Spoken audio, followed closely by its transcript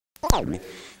June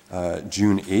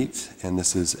 8th, and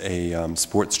this is a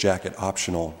sports jacket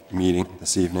optional meeting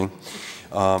this evening.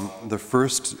 The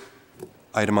first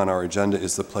item on our agenda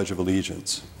is the Pledge of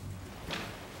Allegiance.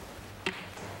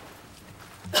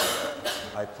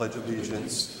 I pledge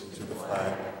allegiance to the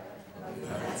flag of the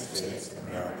United States of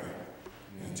America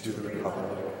and to the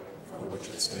republic for which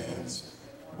it stands,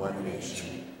 one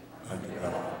nation, under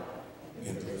God,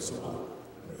 indivisible,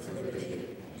 with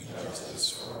liberty and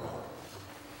justice for all.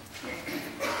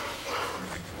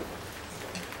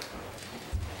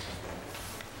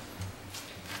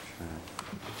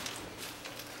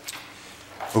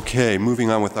 Okay, moving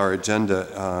on with our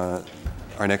agenda.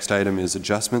 Our next item is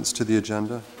adjustments to the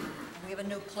agenda. We have a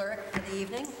new clerk for the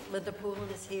evening. Linda Poulin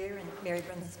is here in Mary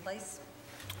Brunson's place.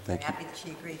 Thank you. Happy that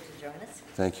she agreed to join us.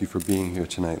 Thank you for being here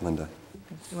tonight, Linda.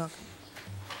 You're welcome.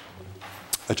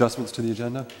 Adjustments to the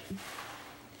agenda?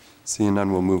 Seeing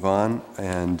none, we'll move on.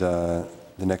 And the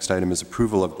next item is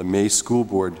approval of the May School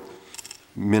Board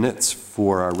minutes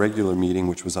for our regular meeting,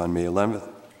 which was on May 11th,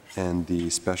 and the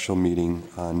special meeting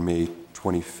on May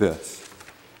 25th.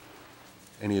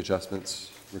 Any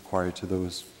adjustments required to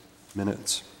those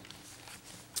minutes?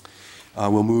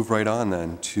 We'll move right on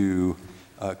then to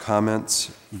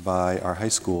comments by our high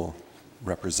school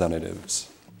representatives.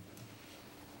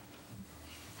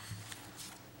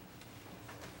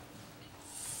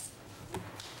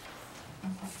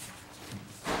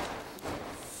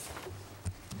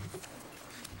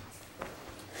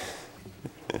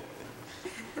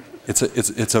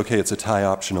 It's okay, it's a tie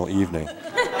optional evening. All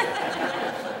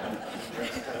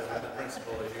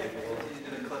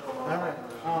right.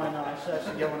 Oh, I know. I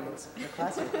should get one of those. They're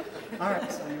classic. All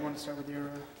right. So you want to start with your...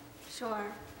 Sure.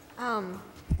 Hi,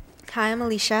 I'm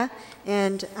Alicia,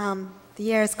 and the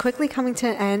year is quickly coming to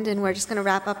an end, and we're just going to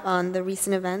wrap up on the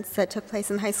recent events that took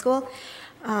place in high school.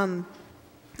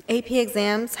 AP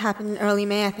exams happened in early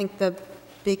May, I think the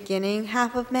beginning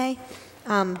half of May.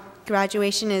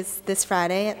 Graduation is this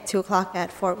Friday at 2 o'clock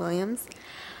at Fort Williams.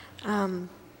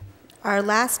 Our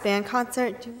last band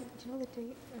concert, do you know the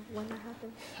date of when that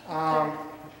happened?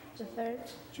 The 3rd?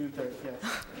 June 3rd,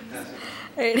 yes.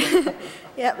 Right.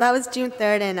 Yeah, that was June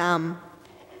 3rd, and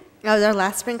that was our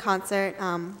last spring concert.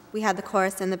 We had the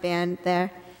chorus and the band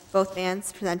there, both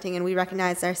bands presenting, and we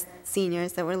recognized our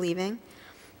seniors that were leaving.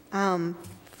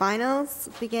 Finals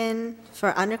begin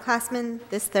for underclassmen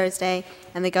this Thursday,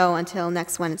 and they go until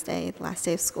next Wednesday, the last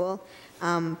day of school.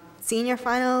 Senior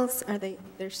finals,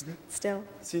 they're still?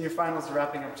 Senior finals are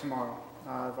wrapping up tomorrow.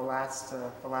 The last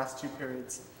two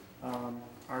periods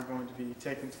are going to be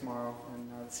taken tomorrow,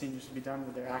 and the seniors will be done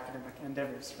with their academic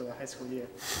endeavors for the high school year.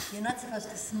 You're not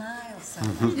supposed to smile so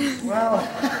much. Well,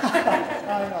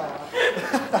 I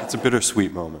know. It's a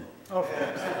bittersweet moment. Oh,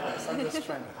 I'm just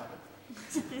trying to hide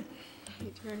it.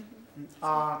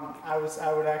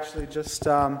 I would actually just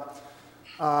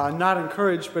not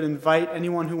encourage, but invite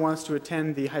anyone who wants to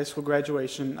attend the high school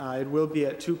graduation. It will be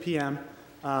at 2 p.m.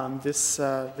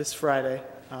 This Friday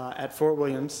at Fort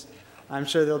Williams. I'm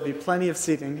sure there'll be plenty of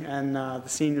seating, and the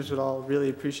seniors would all really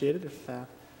appreciate it if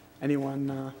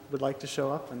anyone would like to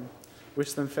show up, and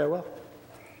wish them farewell.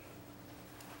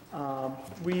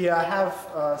 We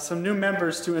have some new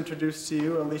members to introduce to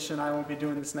you. Alicia and I won't be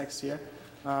doing this next year.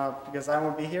 Because I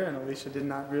won't be here, and Alicia did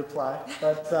not reply.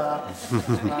 But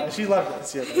she loved it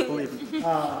this year, though, believe me,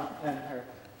 and her.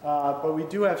 But we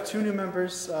do have two new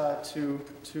members to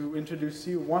introduce to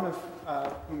you, one of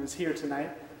whom is here tonight.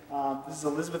 This is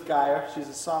Elizabeth Geyer. She's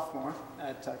a sophomore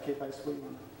at Cape High School. You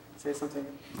want to say something?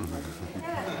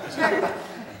 Yeah, sure.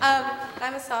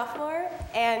 I'm a sophomore,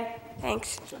 and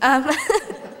thanks.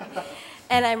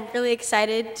 And I'm really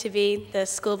excited to be the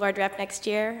school board rep next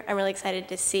year. I'm really excited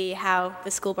to see how the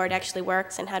school board actually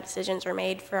works and how decisions are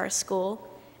made for our school.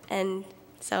 And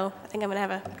so I think I'm going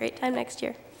to have a great time next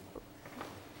year.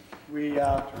 We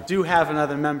do have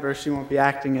another member. She won't be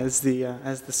acting as the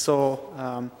sole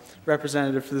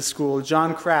representative for the school.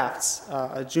 John Crafts,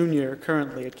 a junior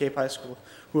currently at Cape High School,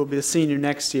 who will be a senior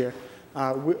next year.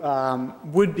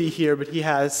 Would be here, but he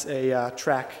has a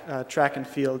track and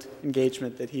field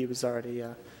engagement that he was already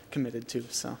committed to.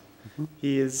 So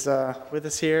he is with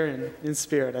us here in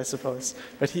spirit, I suppose.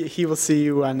 But he will see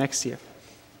you next year.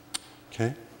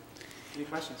 Okay. Any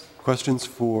questions? Questions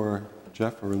for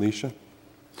Jeff or Alicia?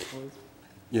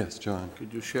 Yes, John.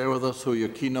 Could you share with us who your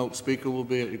keynote speaker will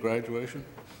be at your graduation?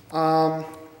 I'm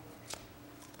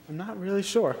not really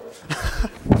sure.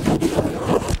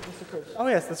 Oh,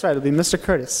 yes, that's right. It'll be Mr.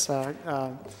 Curtis,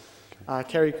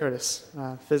 Kerry Curtis,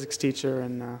 physics teacher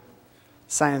and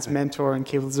science mentor in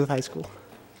Cape Elizabeth High School.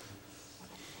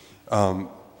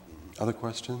 Other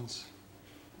questions?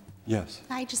 Yes.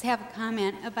 I just have a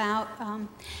comment about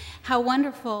how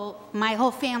wonderful my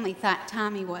whole family thought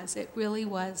Tommy was. It really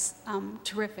was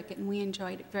terrific, and we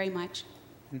enjoyed it very much.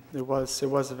 It was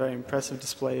a very impressive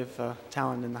display of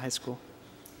talent in the high school.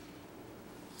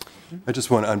 I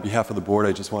just want, on behalf of the board,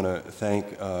 I just want to thank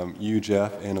you,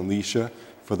 Jeff, and Alicia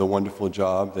for the wonderful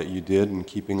job that you did in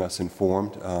keeping us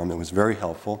informed. It was very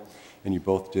helpful, and you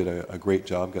both did a great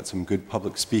job, got some good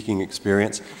public speaking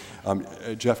experience.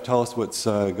 Jeff, tell us what's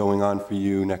going on for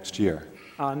you next year.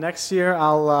 Next year,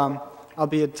 I'll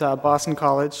be at Boston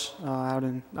College out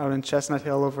in Chestnut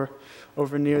Hill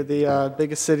over near the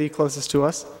biggest city closest to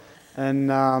us,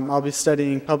 and I'll be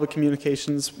studying public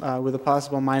communications with a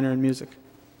possible minor in music.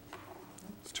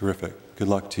 It's terrific. Good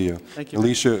luck to you. Thank you.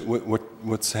 Alicia,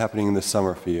 what's happening this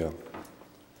summer for you?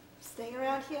 Staying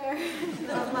around here,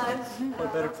 not much.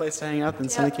 What better place to hang out than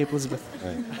sunny Cape Elizabeth?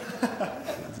 Right.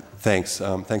 Thanks.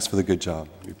 Thanks for the good job.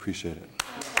 We appreciate it.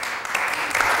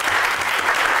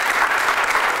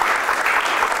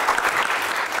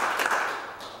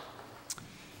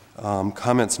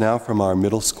 Comments now from our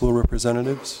middle school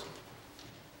representatives.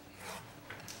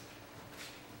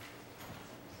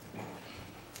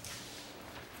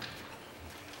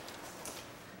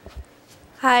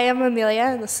 Hi, I'm Amelia,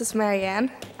 and this is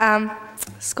Marianne.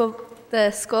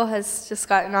 The school has just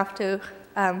gotten off to,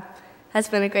 has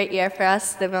been a great year for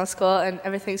us, the middle school, and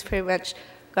everything's pretty much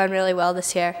gone really well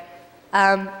this year.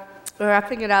 We're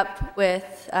wrapping it up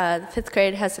with the fifth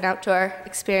grade has an outdoor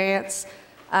experience,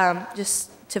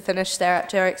 just to finish their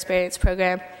outdoor experience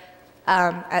program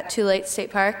at Too Late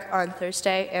State Park on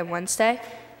Thursday and Wednesday.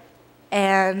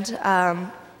 And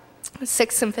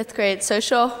sixth and fifth grade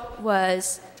social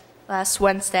was last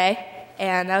Wednesday,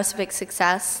 and that was a big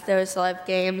success. There was a lot of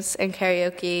games and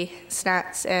karaoke,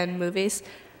 snacks, and movies.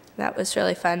 That was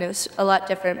really fun. It was a lot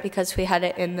different because we had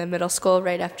it in the middle school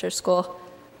right after school.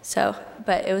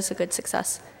 But it was a good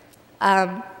success.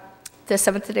 The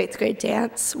 7th and 8th grade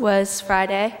dance was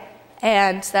Friday,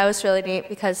 and that was really neat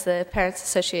because the Parents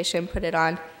Association put it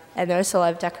on, and there was a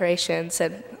lot of decorations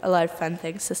and a lot of fun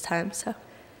things this time.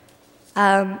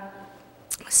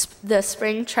 The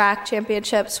spring track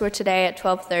championships were today at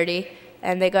 12:30,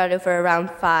 and they got over around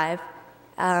 5.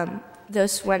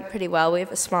 Those went pretty well. We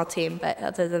have a small team, but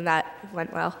other than that, it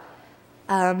went well.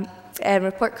 And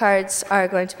report cards are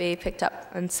going to be picked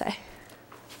up Wednesday.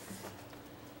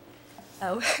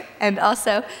 Oh, and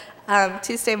also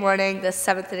Tuesday morning, the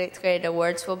 7th and 8th grade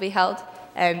awards will be held,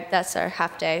 and that's our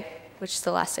half day, which is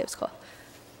the last day of school.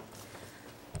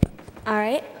 All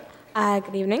right.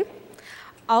 Good evening.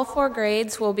 All 4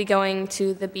 grades will be going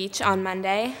to the beach on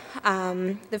Monday.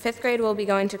 The 5th grade will be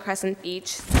going to Crescent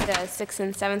Beach. The 6th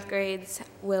and 7th grades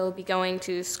will be going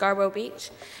to Scarborough Beach.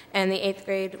 And the 8th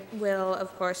grade will,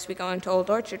 of course, be going to Old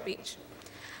Orchard Beach.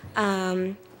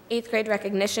 8th grade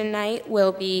recognition night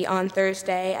will be on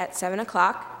Thursday at 7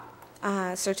 o'clock.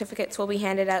 Certificates will be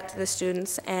handed out to the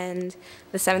students, and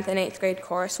the 7th and 8th grade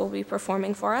chorus will be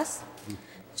performing for us.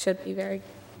 Should be very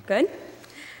good.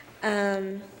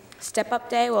 Step-up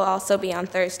day will also be on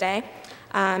Thursday.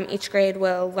 Each grade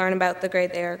will learn about the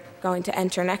grade they're going to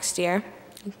enter next year.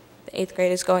 The 8th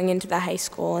grade is going into the high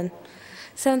school, and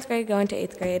 7th grade going to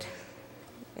 8th grade.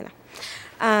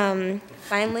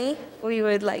 Finally, we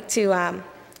would like to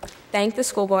thank the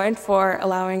school board for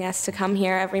allowing us to come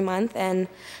here every month and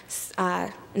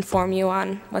inform you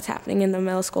on what's happening in the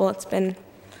middle school. It's been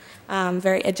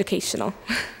very educational.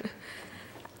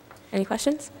 Any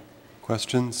questions?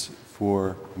 Questions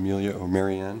for Amelia or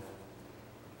Marianne?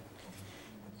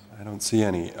 I don't see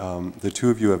any. The two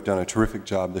of you have done a terrific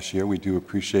job this year. We do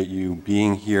appreciate you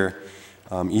being here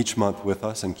each month with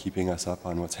us and keeping us up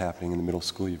on what's happening in the middle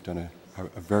school. You've done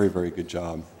a very, very good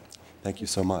job. Thank you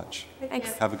so much.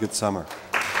 Thanks. Have a good summer.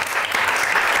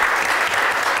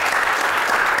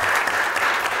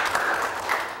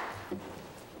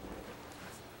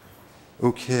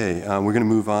 Okay, we're going to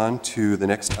move on to the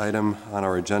next item on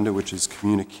our agenda, which is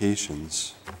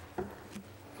communications.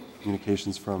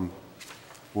 Communications from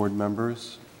board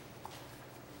members.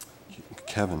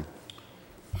 Kevin.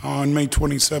 On May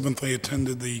 27th, I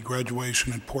attended the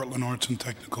graduation at Portland Arts and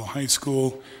Technical High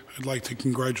School. I'd like to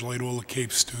congratulate all the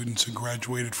CAPE students who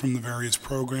graduated from the various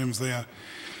programs there,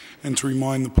 and to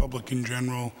remind the public in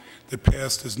general that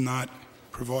PASS does not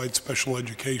provide special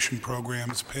education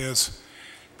programs. PASS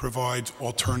provides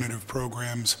alternative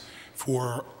programs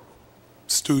for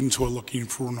students who are looking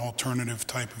for an alternative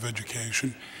type of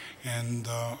education. And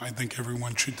I think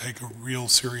everyone should take a real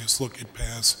serious look at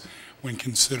PASS when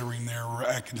considering their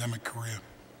academic career.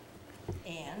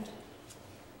 And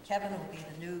Kevin will be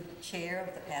the new chair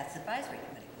of the PATH Advisory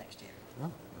Committee next year.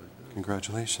 Oh,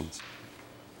 congratulations.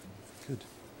 Good.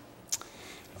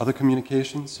 Other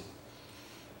communications?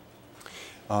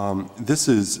 This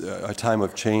is a time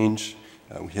of change.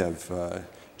 We have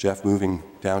Jeff moving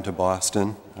down to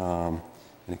Boston, an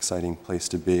exciting place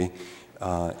to be.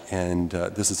 And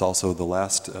this is also the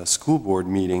last school board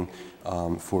meeting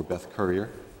for Beth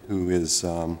Currier, who is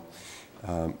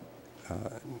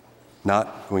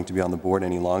not going to be on the board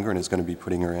any longer and is going to be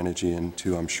putting her energy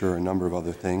into, I'm sure, a number of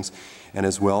other things. And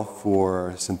as well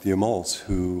for Cynthia Moles,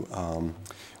 who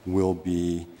will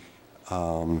be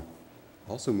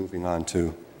also moving on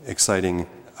to exciting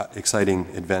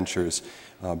adventures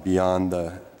beyond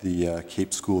the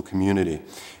Cape School community.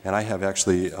 And I have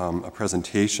actually a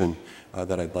presentation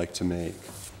that I'd like to make.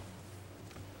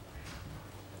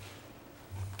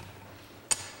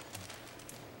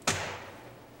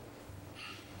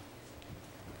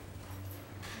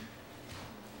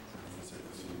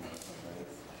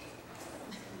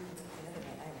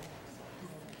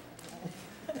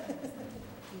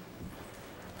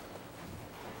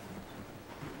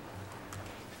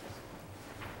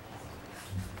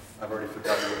 I've already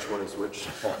forgotten which one is which.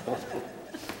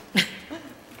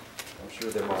 I'm sure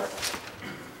they're marked.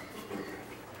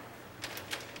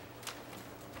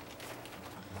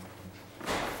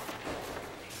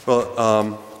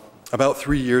 Well, about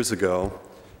 3 years ago,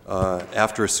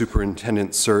 after a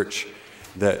superintendent search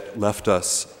that left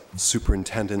us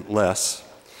superintendent-less,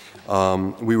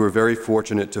 we were very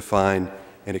fortunate to find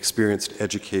an experienced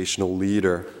educational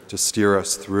leader to steer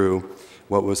us through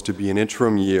what was to be an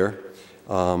interim year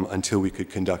until we could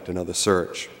conduct another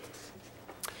search.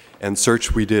 And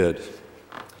search we did,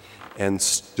 and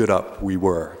stood up we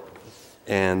were.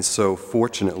 And so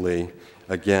fortunately,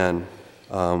 again,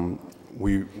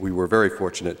 we were very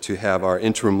fortunate to have our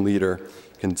interim leader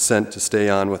consent to stay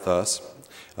on with us,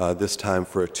 this time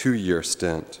for a 2-year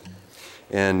stint.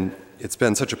 And it's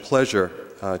been such a pleasure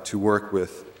to work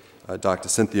with Dr.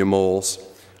 Cynthia Moles.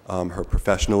 Her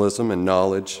professionalism and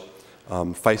knowledge,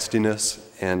 feistiness,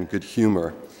 and good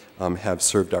humor have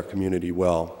served our community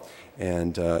well.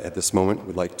 And at this moment,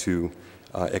 we'd like to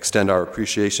extend our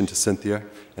appreciation to Cynthia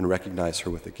and recognize her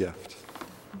with a gift.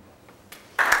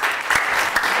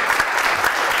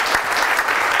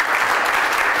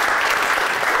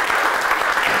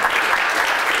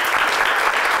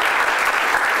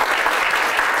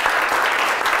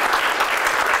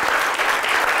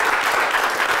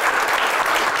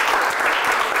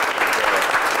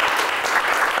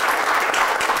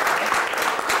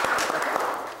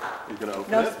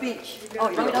 No speech. Oh,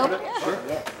 you want me to open it? Sure.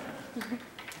 Yes.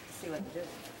 See what to do.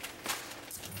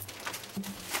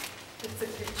 It's a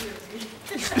picture of me.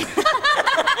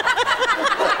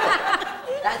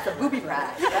 That's a booby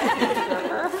prize, right?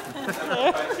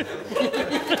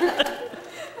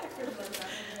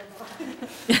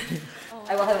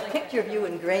 I will have a picture of you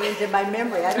ingrained in my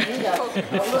memory. I don't need a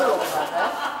little one,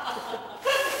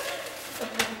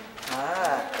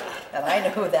 huh? And I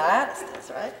know who that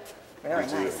is, right? Very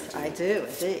nice. I do,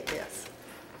 indeed, yes.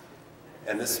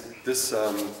 And this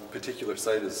particular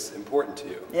site is important to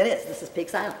you. It is. This is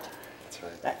Peaks Island. That's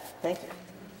right. Thank you.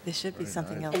 There should be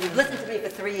something else. And you've listened to me for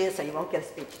 3 years, so you won't get a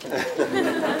speech tonight.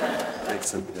 Thanks,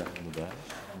 Cynthia.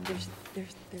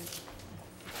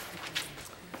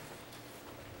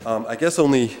 I guess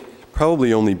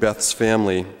probably only Beth's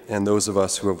family and those of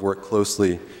us who have worked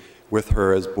closely with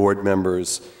her as board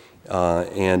members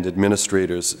and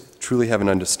administrators truly have an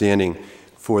understanding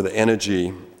for the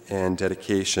energy and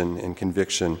dedication and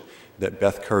conviction that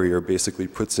Beth Currier basically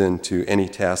puts into any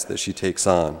task that she takes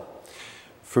on.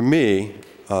 For me,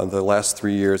 the last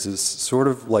 3 years is sort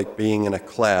of like being in a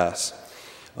class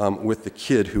with the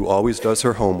kid who always does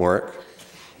her homework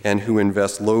and who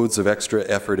invests loads of extra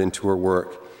effort into her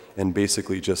work and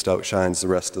basically just outshines the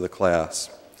rest of the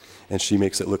class. And she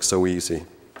makes it look so easy.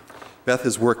 Beth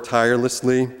has worked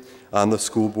tirelessly on the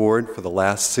school board for the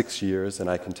last 6 years, and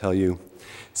I can tell you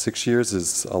 6 years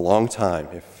is a long time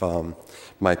if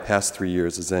my past 3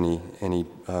 years is any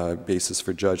basis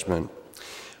for judgment.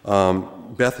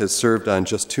 Beth has served on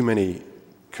just too many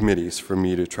committees for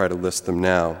me to try to list them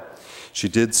now. She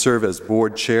did serve as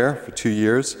board chair for 2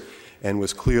 years and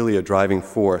was clearly a driving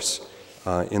force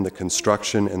in the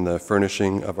construction and the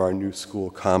furnishing of our new school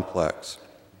complex.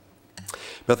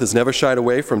 Beth has never shied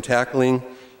away from tackling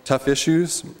tough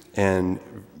issues, and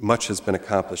much has been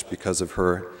accomplished because of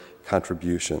her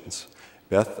contributions.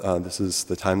 Beth, this is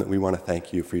the time that we want to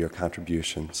thank you for your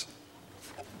contributions.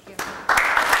 Thank you.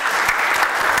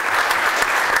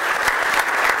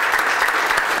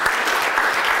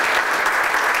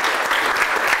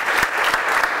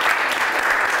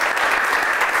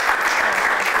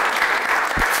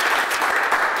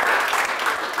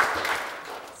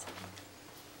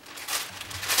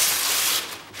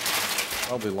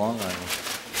 Probably Long Island.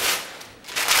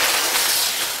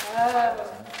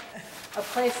 A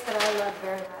place that I love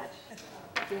very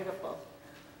much. Beautiful.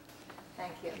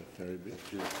 Thank you. Very big.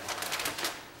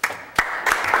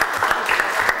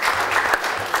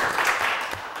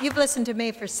 You've listened to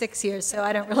me for 6 years, so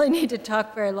I don't really need to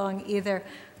talk very long either.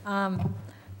 When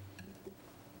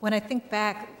I think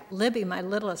back, Libby, my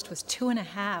littlest, was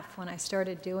 2.5 when I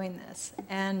started doing this.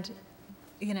 And,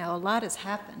 you know, a lot has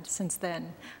happened since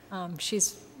then.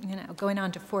 She's, you know, going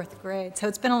on to 4th grade, so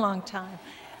it's been a long time.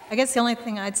 I guess the only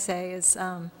thing I'd say is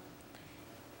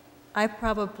I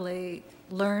probably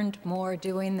learned more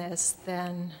doing this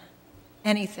than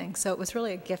anything, so it was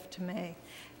really a gift to me.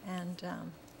 And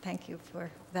thank you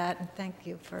for that, and thank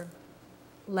you for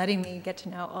letting me get to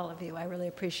know all of you. I really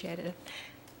appreciate it.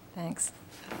 Thanks.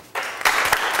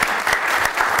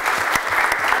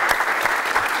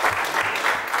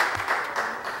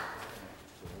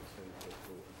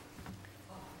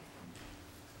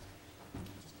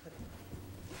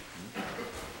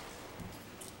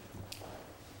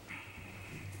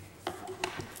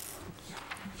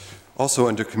 Also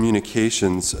under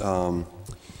communications,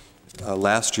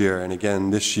 last year and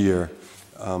again this year,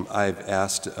 I've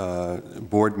asked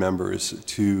board members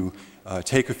to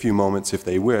take a few moments, if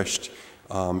they wished,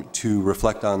 to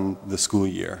reflect on the school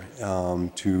year,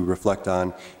 to reflect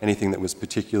on anything that was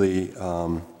particularly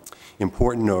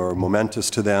important or momentous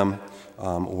to them,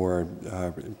 or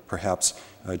perhaps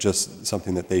just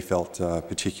something that they felt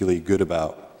particularly good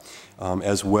about.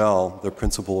 As well, the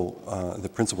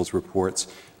principal's reports,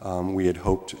 we had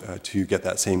hoped to get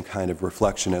that same kind of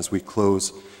reflection as we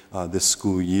close this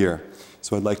school year.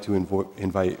 So I'd like to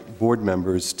invite board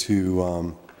members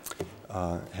to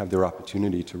have their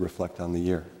opportunity to reflect on the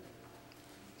year.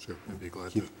 Sure, I'd be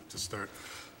glad to start.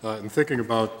 In thinking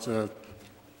about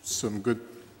some good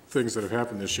things that have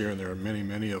happened this year, and there are many,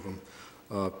 many of them,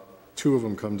 2 of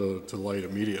them come to light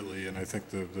immediately, and I think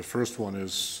the first one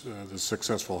is the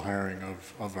successful hiring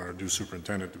of our new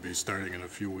superintendent to be starting in a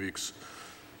few weeks.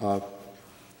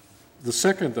 The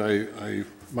second I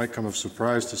might come as a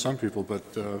surprise to some people, but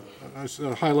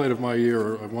a highlight of my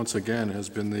year once again has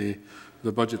been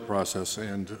the budget process,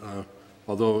 and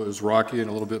although it was rocky and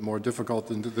a little bit more difficult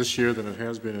this year than it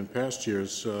has been in past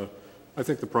years, I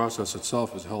think the process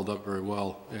itself has held up very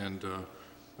well, and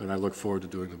I look forward to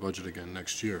doing the budget again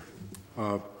next year.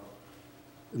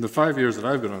 In the 5 years that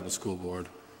I've been on the school board,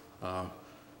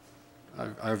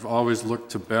 I've always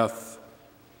looked to Beth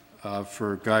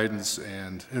for guidance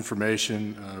and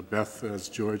information. Beth, as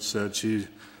George said, she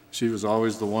was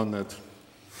always the one that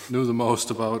knew the most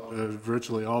about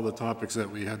virtually all the topics that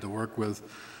we had to work with.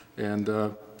 And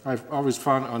I've always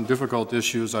found on difficult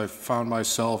issues, I've found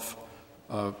myself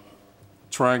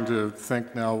trying to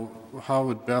think now, how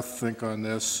would Beth think on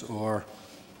this, or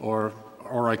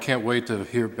I can't wait to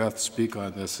hear Beth speak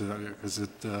on this, because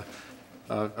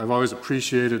I've always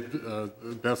appreciated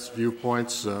Beth's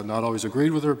viewpoints, not always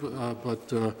agreed with her,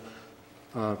 but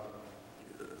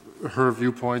her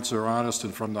viewpoints are honest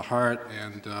and from the heart,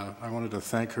 and I wanted to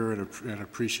thank her and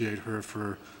appreciate her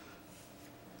for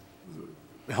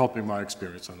helping my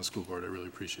experience on the school board. I really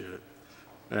appreciate it.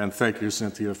 And thank you,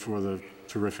 Cynthia, for the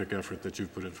terrific effort that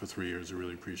you've put in for 3 years. I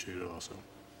really appreciate it also.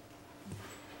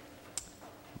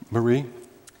 Marie?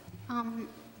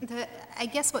 I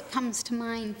guess what comes to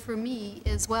mind for me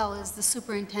as well is the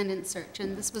superintendent search,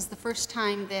 and this was the first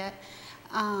time that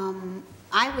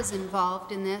I was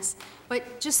involved in this,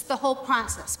 but just the whole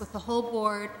process with the whole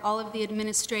board, all of the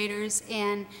administrators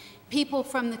and people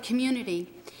from the community.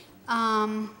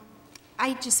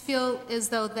 I just feel as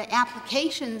though the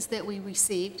applications that we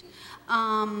received,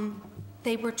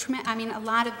 they were a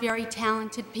lot of very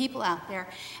talented people out there,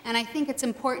 and I think it's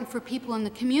important for people in the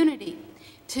community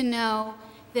to know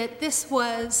that this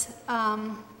was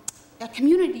a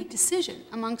community decision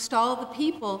amongst all the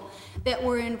people that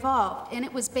were involved, and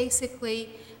it was basically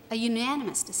a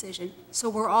unanimous decision. So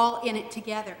we're all in it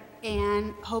together,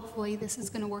 and hopefully this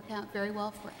is going to work out very well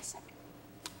for us.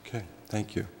 Okay,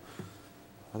 thank you.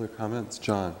 Other comments?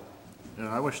 John? Yeah,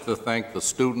 I wish to thank the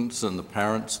students and the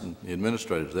parents and the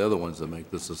administrators. They're the ones that make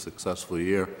this a successful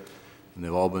year, and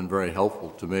they've all been very helpful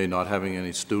to me. Not having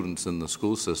any students in the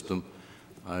school system,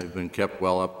 I've been kept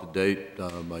well up to date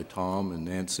by Tom and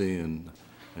Nancy and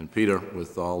Peter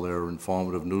with all their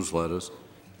informative newsletters,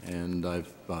 and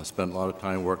I've spent a lot of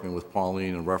time working with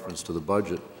Pauline in reference to the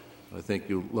budget. I think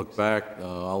you look back,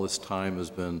 all this time has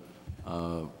been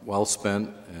well spent,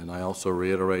 and I also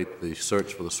reiterate the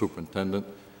search for the superintendent.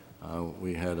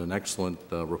 We had an excellent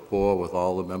rapport with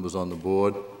all the members on the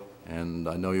board, and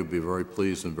I know you'll be very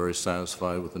pleased and very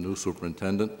satisfied with the new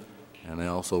superintendent. And I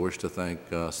also wish to thank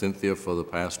Cynthia for the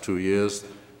past 2 years.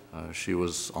 She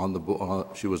was on the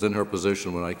she was in her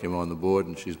position when I came on the board,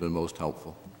 and she's been most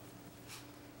helpful.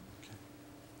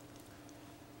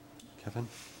 Kevin?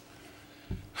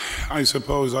 I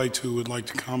suppose I too would like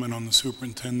to comment on the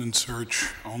superintendent search,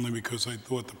 only because I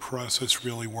thought the process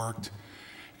really worked.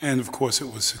 And of course,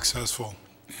 it was successful.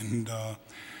 And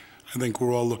I think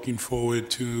we're all looking forward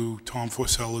to Tom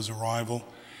Forcella's arrival,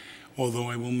 although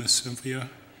I will miss Cynthia,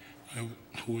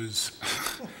 who was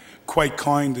quite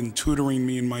kind in tutoring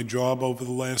me in my job over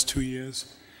the last 2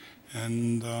 years,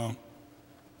 and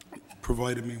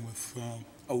provided me with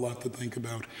a lot to think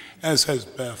about, as has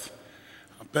Beth.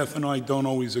 Beth and I don't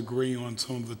always agree on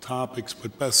some of the topics,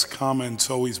 but Beth's comments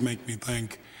always make me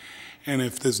think. And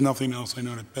if there's nothing else, I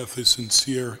know that Beth is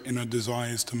sincere in her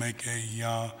desires to make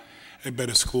a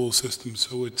better school system.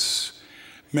 So it's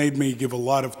made me give a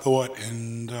lot of thought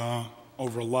and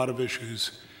over a lot of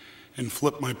issues, and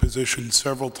flip my position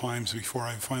several times before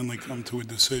I finally come to a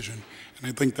decision. And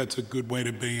I think that's a good way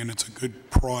to be, and it's a good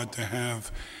prod to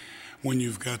have when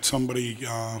you've got somebody,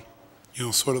 you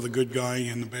know, sort of the good guy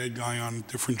and the bad guy on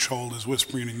different shoulders,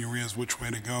 whispering in your ears which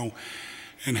way to go,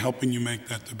 and helping you make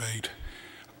that debate.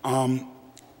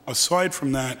 Aside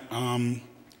from that,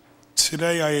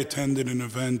 today I attended an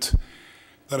event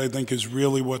that I think is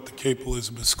really what the Cape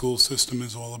Elizabeth school system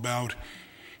is all about,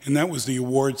 and that was the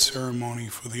award ceremony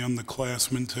for the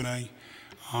underclassmen today.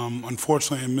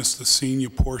 Unfortunately, I missed the senior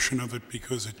portion of it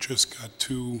because it just got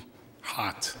too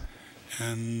hot,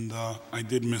 and I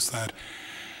did miss that.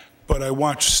 But I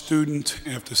watched student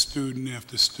after student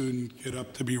after student get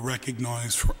up to be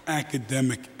recognized for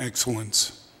academic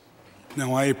excellence.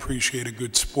 Now, I appreciate a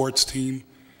good sports team.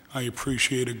 I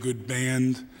appreciate a good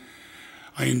band.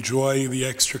 I enjoy the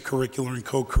extracurricular and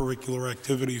co-curricular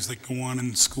activities that go on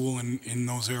in school and in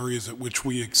those areas at which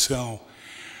we excel.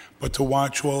 But to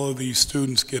watch all of these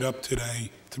students get up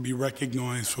today to be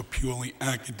recognized for purely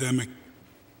academic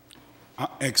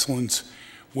excellence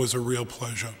was a real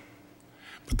pleasure.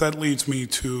 But that leads me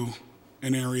to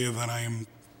an area that I am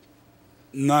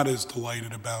not as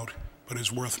delighted about, but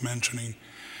is worth mentioning,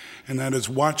 and that is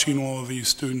watching all of these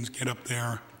students get up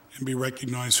there and be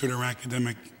recognized for their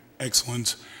academic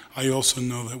excellence. I also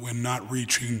know that we're not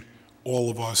reaching all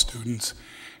of our students,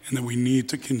 and that we need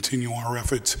to continue our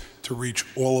efforts to reach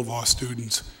all of our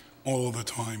students all of the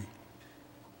time.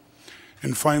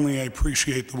 And finally, I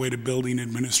appreciate the way the building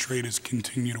administrators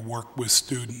continue to work with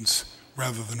students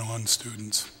rather than on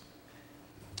students.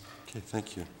 Okay,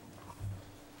 thank you.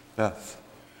 Beth?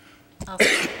 I'll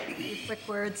say a few quick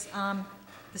words.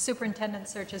 The superintendent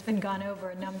search has been gone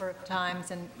over a number of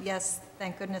times, and yes,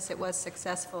 thank goodness it was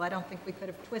successful. I don't think we could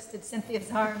have twisted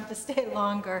Cynthia's arm to stay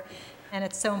longer, and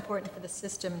it's so important for the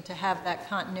system to have that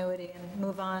continuity and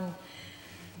move on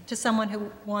to someone who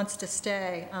wants to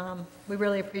stay. We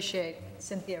really appreciate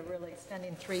Cynthia really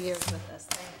spending 3 years with us.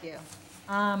 Thank you.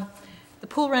 The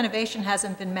pool renovation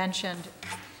hasn't been mentioned.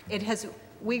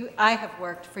 I have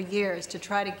worked for years to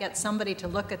try to get somebody to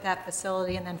look at that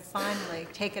facility and then finally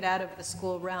take it out of the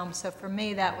school realm. So for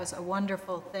me, that was a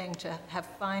wonderful thing to have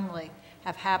finally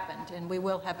have happened. And we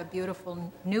will have a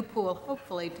beautiful new pool,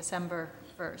 hopefully December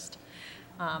 1st.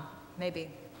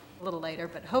 Maybe a little later,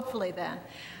 but hopefully then.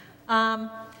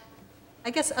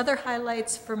 I guess other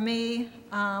highlights for me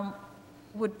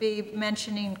would be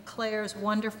mentioning Claire's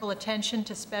wonderful attention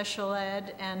to special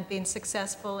ed and being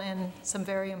successful in some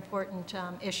very important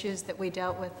issues that we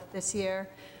dealt with this year.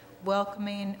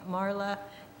 Welcoming Marla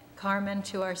Carmen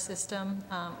to our system.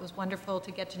 It was wonderful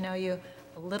to get to know you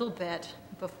a little bit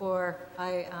before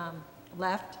I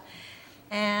left.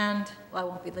 And, well, I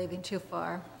won't be leaving too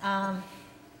far.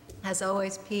 As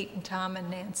always, Pete and Tom and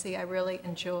Nancy, I really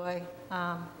enjoy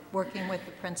working with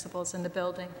the principals in the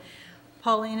building.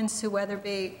 Pauline and Sue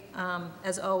Weatherby,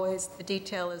 as always, the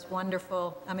detail is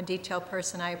wonderful. I'm a detail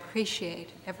person. I appreciate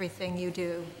everything you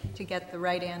do to get the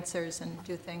right answers and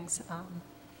do things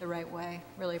the right way.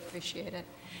 Really appreciate it.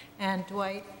 And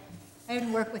Dwight, I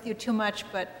didn't work with you too much,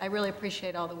 but I really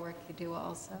appreciate all the work you do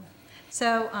also.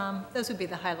 So those would be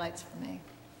the highlights for me.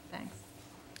 Thanks.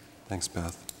 Thanks,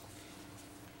 Beth.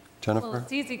 Jennifer? Well,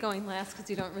 it's easy going last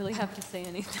because you don't really have to say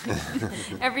anything.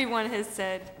 Everyone has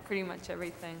said pretty much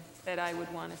everything that I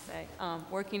would want to say.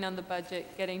 Working on the budget,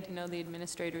 getting to know the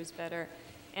administrators better,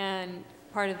 and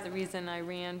part of the reason I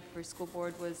ran for school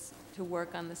board was to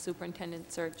work on the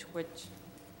superintendent search, which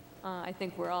I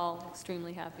think we're all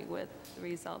extremely happy with the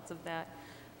results of that.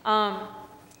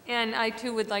 And I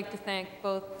too would like to thank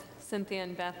both Cynthia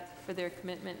and Beth for their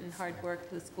commitment and hard work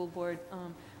to the school board.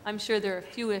 I'm sure there are a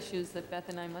few issues that Beth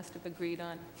and I must have agreed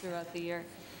on throughout the year.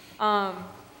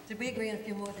 Did we agree on a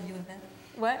few more than you and Beth?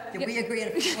 What? Did we agree on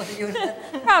a few more than you and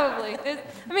Beth? Probably.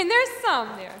 There's some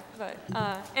there, but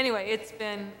anyway, it's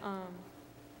been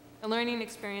a learning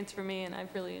experience for me, and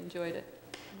I've really enjoyed it.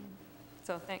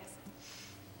 So thanks.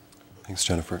 Thanks,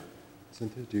 Jennifer.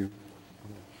 Cynthia, do you?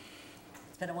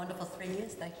 It's been a wonderful 3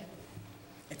 years, thank you.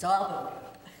 It's all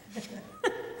good.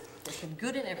 It's been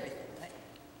good in everything, right?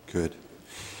 Good.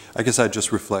 I guess I'd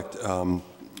just reflect,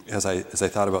 as I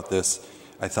thought about this,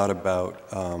 I thought about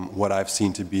what I've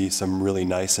seen to be some really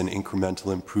nice and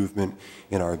incremental improvement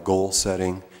in our goal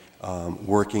setting,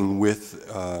 working with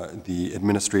the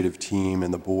administrative team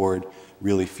and the board,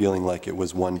 really feeling like it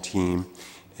was one team,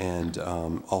 and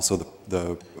also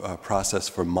the process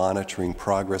for monitoring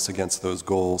progress against those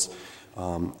goals,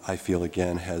 I feel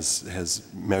again has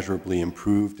measurably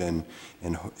improved, and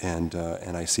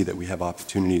I see that we have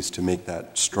opportunities to make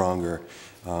that stronger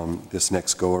this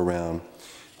next go around.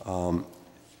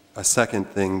 A second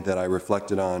thing that I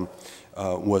reflected on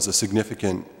was a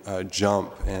significant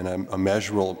jump and a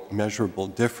measurable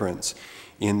difference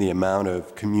in the amount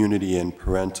of community and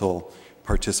parental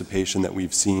participation that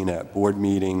we've seen at board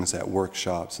meetings, at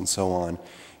workshops, and so on.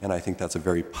 And I think that's a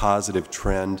very positive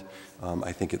trend.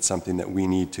 I think it's something that we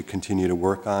need to continue to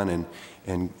work on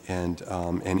and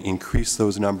increase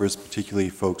those numbers, particularly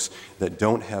folks that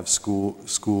don't have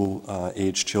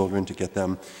school-age children, to get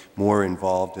them more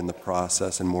involved in the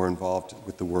process and more involved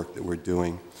with the work that we're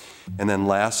doing. And then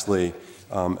lastly,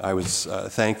 I was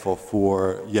thankful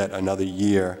for yet another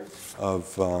year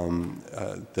of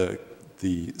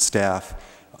the staff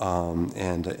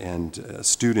and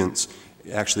students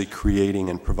actually creating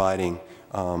and providing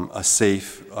a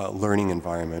safe learning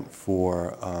environment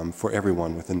for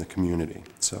everyone within the community.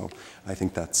 So I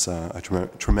think that's a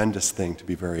tremendous thing to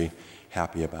be very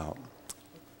happy about.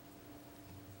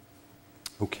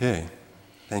 Okay,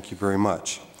 thank you very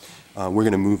much. We're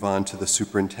going to move on to the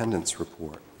superintendent's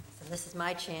report. So this is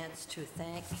my chance to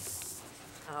thank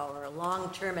our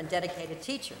long-term and dedicated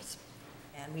teachers.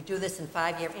 And we do this in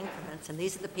 5-year increments, and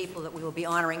these are the people that we will be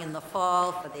honoring in the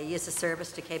fall for their years of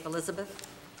service to Cape Elizabeth.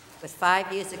 With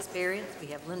 5 years' experience, we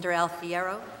have Linda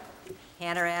Alfiero,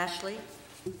 Hannah Ashley,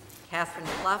 Catherine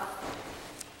Clough,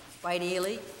 White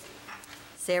Ely,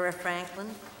 Sarah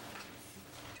Franklin,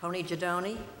 Tony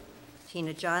Giadoni,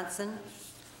 Tina Johnson,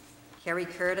 Kerry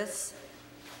Curtis,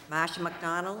 Marsha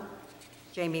McDonald,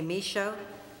 Jamie Michaud,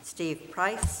 Steve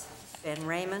Price, Ben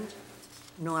Raymond,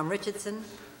 Norm Richardson,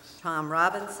 Tom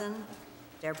Robinson,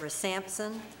 Deborah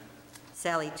Sampson,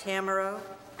 Sally Tamaro,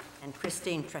 and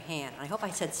Christine Trahan. I hope I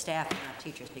said staff and not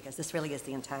teachers, because this really is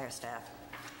the entire staff.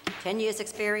 10 years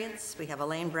experience, we have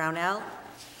Elaine Brownell,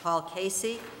 Paul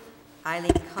Casey,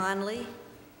 Eileen Conley,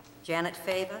 Janet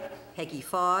Favor, Peggy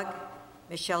Fogg,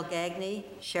 Michelle Gagney,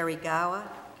 Sherry Gower,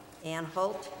 Ann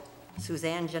Holt,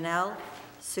 Suzanne Janelle,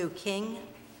 Sue King,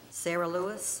 Sarah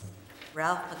Lewis,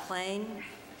 Ralph McLean,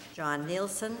 John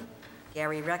Nielsen,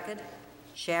 Gary Record,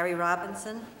 Sherry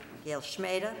Robinson, Gail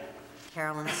Schmader,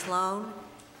 Carolyn Sloan,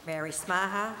 Mary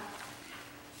Smaha,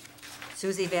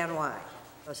 Susie Van Wy.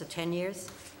 Those are 10 years.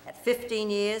 At 15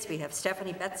 years, we have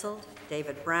Stephanie Betzold,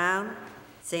 David Brown,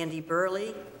 Sandy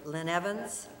Burley, Lynn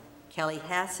Evans, Kelly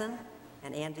Hassan,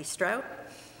 and Andy Strout.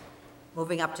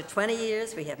 Moving up to 20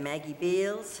 years, we have Maggie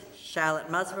Beals, Charlotte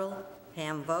Musrell,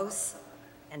 Pam Vos,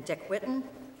 and Dick Whitten.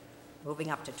 Moving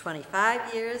up to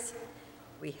 25 years,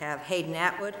 we have Hayden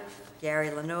Atwood, Gary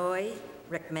Lanoy,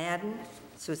 Rick Madden,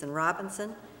 Susan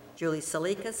Robinson, Julie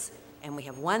Salikas, and we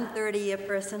have one 30-year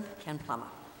person, Ken Plummer.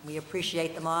 We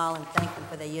appreciate them all and thank them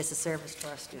for their years of service to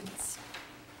our students.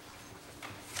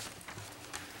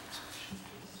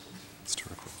 That's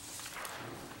terrific.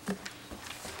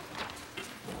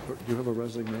 Do you have a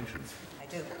resignation? I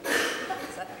do.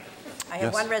 I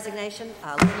have one resignation.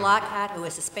 Lynn Lockhart, who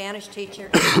is a Spanish teacher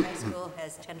at the high school,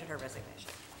 has tendered her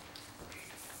resignation.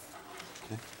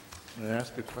 May I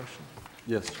ask a question?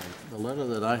 Yes. The letter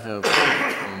that I have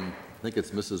from, I think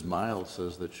it's Mrs. Miles,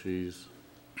 says that she's...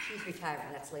 She's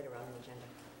retiring. That's later on the agenda.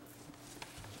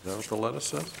 Is that what the letter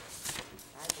says?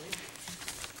 I believe.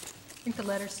 I think the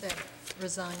letter said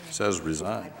resigning. It says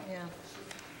resign. Yeah,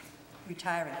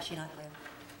 Retiring. Is she not clear?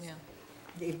 yeah.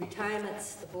 The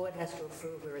retirements, the board has to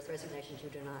approve, whereas resignations you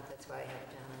do not. That's why I have it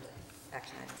down under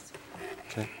action items.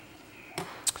 Okay.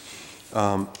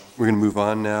 We're going to move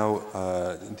on now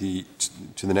to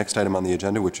the next item on the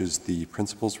agenda, which is the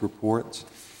principal's report,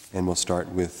 and we'll start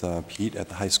with Pete at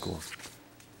the high school.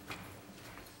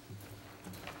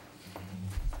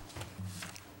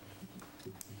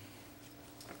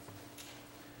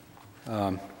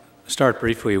 Start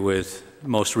briefly with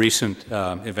most recent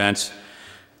events.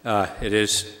 It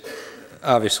is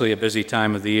obviously a busy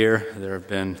time of the year. There have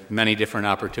been many different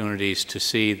opportunities to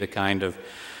see the kind of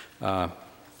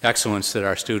excellence that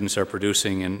our students are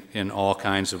producing in all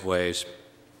kinds of ways.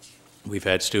 We've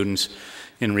had students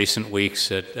in recent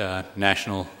weeks at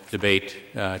national debate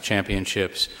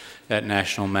championships, at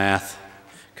national math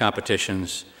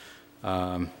competitions.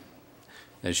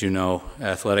 As you know,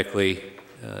 athletically,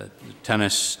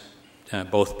 tennis,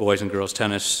 both boys and girls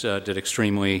tennis did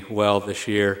extremely well this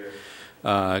year.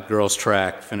 Girls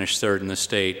track finished third in the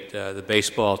state. The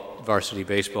varsity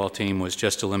baseball team was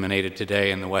just eliminated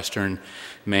today in the Western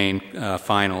Maine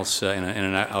finals in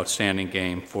an outstanding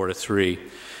game, 4-3.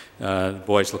 The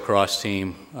boys lacrosse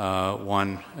team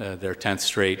won their 10th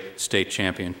straight state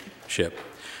championship.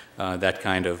 That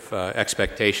kind of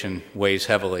expectation weighs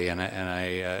heavily, and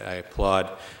I applaud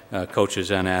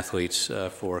coaches and athletes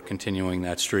for continuing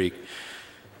that streak.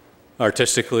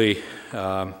 Artistically,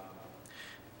 all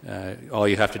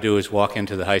you have to do is walk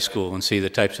into the high school and see the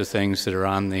types of things that are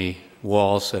on the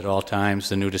walls at all times.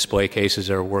 The new display cases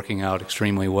are working out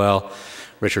extremely well.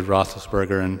 Richard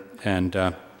Roethlisberger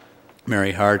and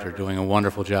Mary Hart are doing a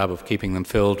wonderful job of keeping them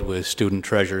filled with student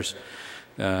treasures.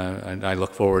 And I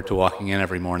look forward to walking in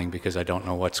every morning because I don't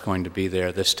know what's going to be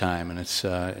there this time, and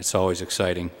it's always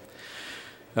exciting.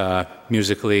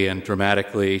 Musically and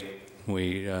dramatically,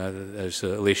 we, as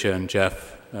Alicia and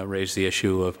Jeff raised the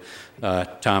issue of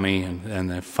Tommy and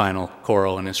the final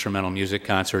choral and instrumental music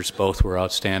concerts, both were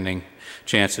outstanding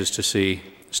chances to see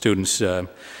students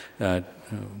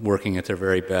working at their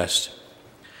very best.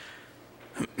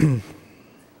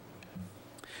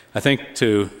 I think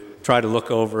to try to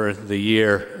look over the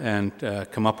year and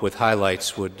come up with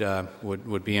highlights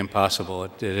would be impossible.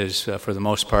 It has, for the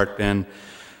most part, been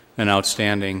an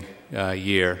outstanding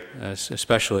year,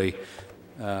 especially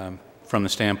from the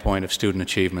standpoint of student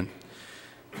achievement.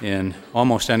 In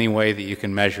almost any way that you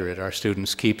can measure it, our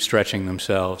students keep stretching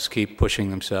themselves, keep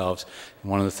pushing themselves. And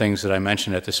one of the things that I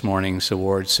mentioned at this morning's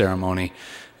awards ceremony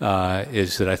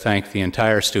is that I thank the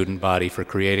entire student body for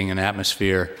creating an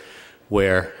atmosphere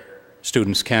where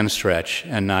students can stretch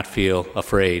and not feel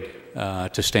afraid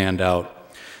to stand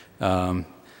out.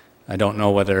 I don't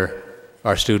know whether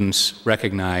our students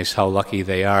recognize how lucky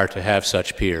they are to have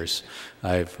such peers.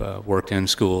 I've worked in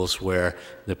schools where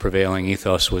the prevailing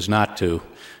ethos was not to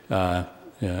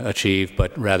achieve,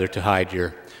 but rather to hide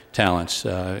your talents,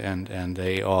 and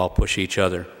they all push each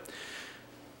other.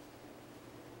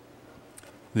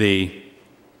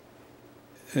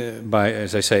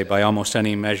 As I say, by almost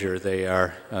any measure, they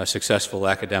are successful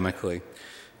academically.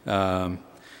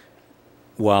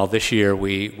 While this year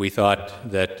we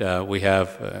thought that we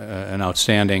have an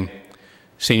outstanding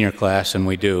senior class, and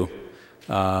we do,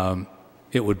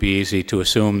 it would be easy to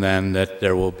assume then that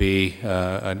there will be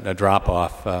a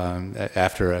drop-off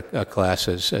after a class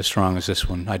as strong as this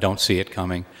one. I don't see it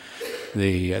coming.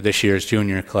 This year's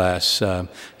junior class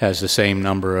has the same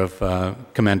number of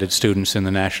commended students in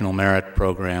the National Merit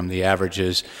Program. The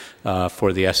averages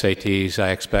for the SATs, I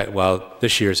expect, well,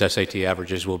 this year's SAT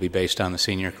averages will be based on the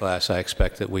senior class. I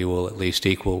expect that we will at least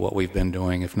equal what we've been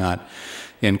doing, if not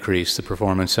increase. The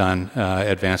performance on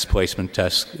advanced placement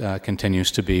tests continues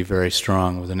to be very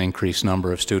strong, with an increased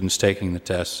number of students taking the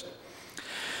tests.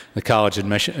 The college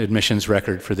admissions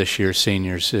record for this year's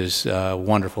seniors is a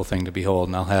wonderful thing to behold,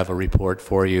 and I'll have a report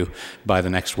for you by the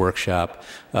next workshop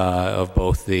of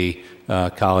both the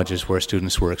colleges where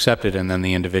students were accepted and then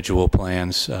the individual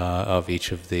plans of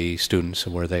each of the students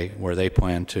where they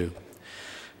plan to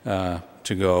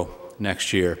go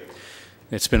next year.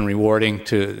 It's been rewarding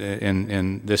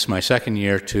in this my second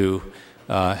year to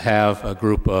have a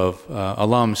group of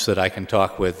alums that I can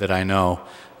talk with that I know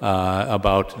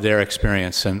about their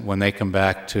experience, and when they come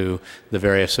back to the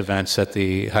various events at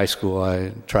the high school,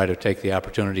 I try to take the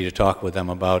opportunity to talk with them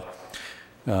about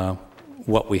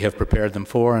what we have prepared them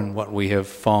for and what we have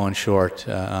fallen short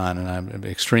on, and I'm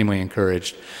extremely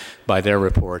encouraged by their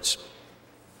reports.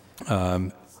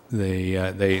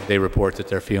 They report that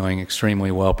they're feeling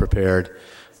extremely well prepared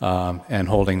and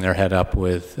holding their head up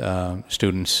with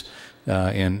students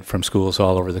from schools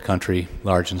all over the country,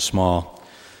 large and small.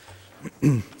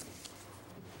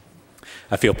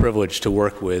 I feel privileged to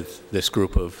work with this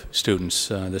group of students,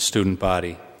 this student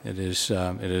body. It is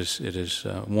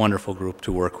a wonderful group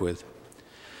to work with.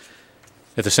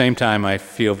 At the same time, I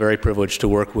feel very privileged to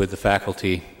work with the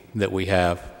faculty that we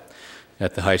have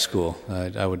at the high school.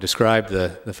 I would describe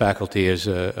the faculty as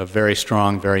a very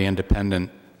strong, very independent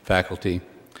faculty,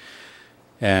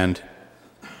 and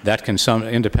that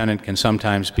independent can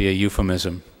sometimes be a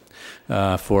euphemism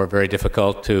for very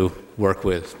difficult to work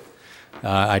with.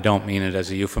 I don't mean it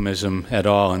as a euphemism at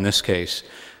all in this case.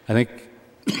 I think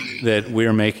that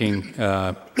we're making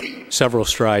several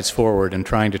strides forward in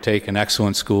trying to take an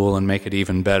excellent school and make it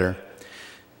even better.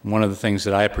 One of the things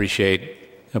that I appreciate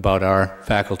about our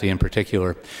faculty in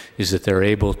particular is that they're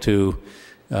able to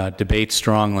debate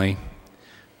strongly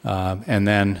and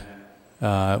then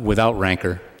without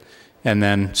rancor, and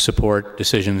then support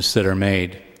decisions that are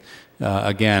made.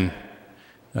 Again,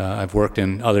 I've worked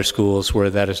in other schools where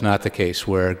that is not the case,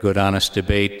 where good, honest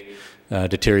debate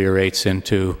deteriorates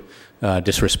into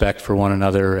disrespect for one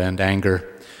another and anger.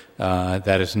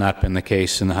 That has not been the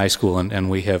case in the high school, and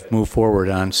we have moved forward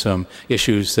on some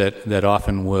issues that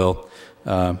often will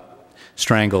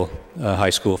strangle high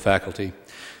school faculty.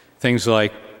 Things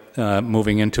like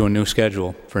moving into a new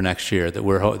schedule for next year,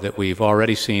 that we've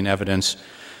already seen evidence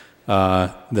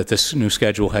that this new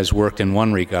schedule has worked in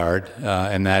one regard,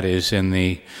 and that is in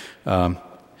the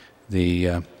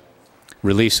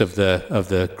release of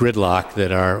the gridlock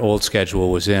that our old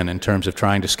schedule was in terms of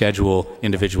trying to schedule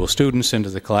individual students into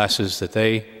the classes that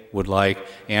they would like,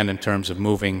 and in terms of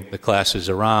moving the classes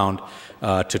around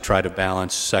to try to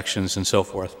balance sections and so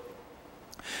forth.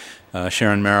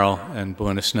 Sharon Merrill and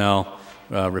Belinda Snell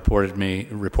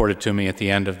reported to me at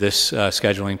the end of this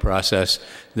scheduling process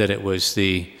that it was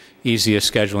the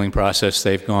easiest scheduling process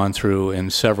they've gone through in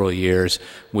several years.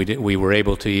 We were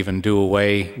able to even do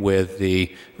away with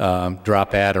the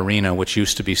drop ad arena, which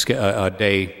used to be a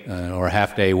day or a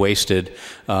half day wasted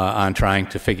on trying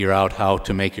to figure out how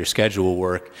to make your schedule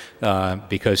work,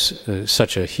 because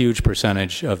such a huge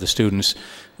percentage of the students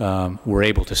were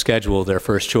able to schedule their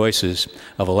first choices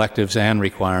of electives and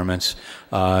requirements.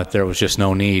 There was just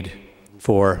no need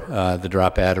for the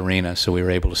drop ad arena, so we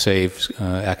were able to save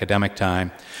academic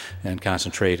time and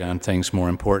concentrate on things more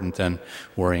important than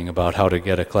worrying about how to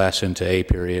get a class into A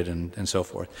period and so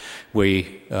forth.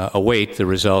 We await the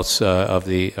results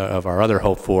of our other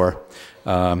hope for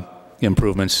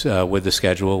improvements with the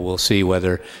schedule. We'll see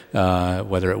whether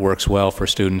it works well for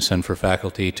students and for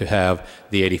faculty to have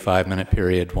the 85-minute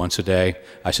period once a day.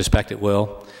 I suspect it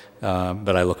will,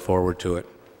 but I look forward to it.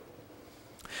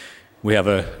 We have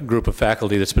a group of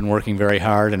faculty that's been working very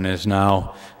hard and is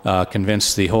now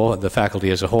convinced the faculty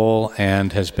as a whole,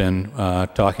 and has been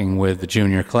talking with the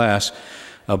junior class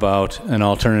about an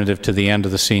alternative to the end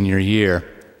of the senior year.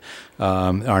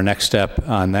 Our next step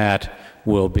on that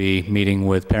will be meeting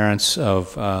with parents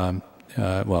of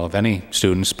any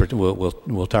students.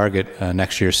 We'll target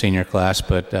next year's senior class,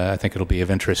 but I think it'll be of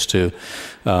interest to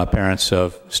parents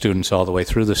of students all the way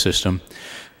through the system.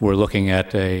 We're looking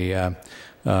at a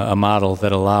model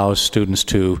that allows students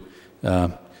to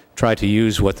try to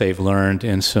use what they've learned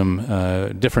in some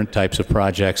different types of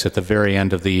projects at the very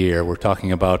end of the year. We're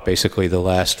talking about basically the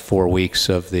last 4 weeks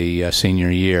of the senior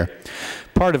year.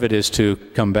 Part of it is to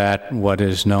combat what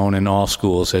is known in all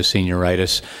schools as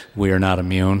senioritis. We are not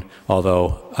immune,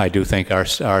 although I do think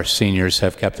our seniors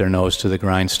have kept their nose to the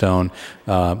grindstone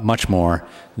much more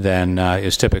than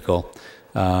is typical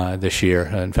this year.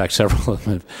 In fact, several of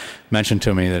them have mentioned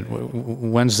to me that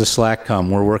when's the slack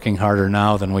come? We're working harder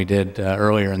now than we did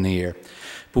earlier in the year.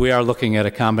 But we are looking at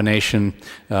a combination,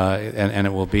 and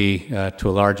it will be to a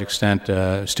large extent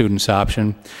students'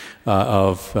 option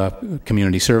of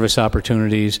community service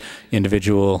opportunities,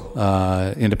 individual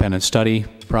independent study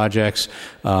projects,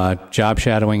 job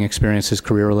shadowing experiences,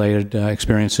 career-related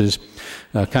experiences,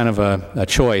 kind of a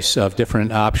choice of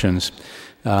different options.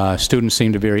 Students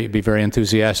seem to be very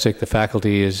enthusiastic. The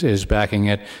faculty is backing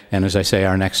it, and as I say,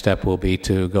 our next step will be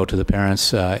to go to the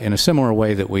parents in a similar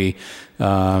way that we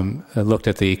looked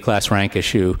at the class rank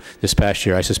issue this past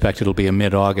year. I suspect it'll be a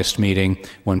mid-August meeting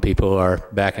when people are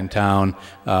back in town,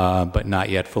 but not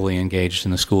yet fully engaged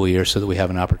in the school year, so that we have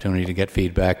an opportunity to get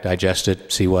feedback, digest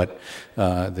it, see what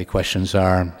the questions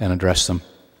are, and address them.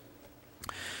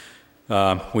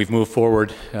 We've moved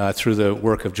forward through the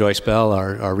work of Joyce Bell,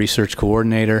 our research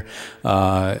coordinator,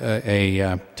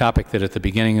 a topic that at the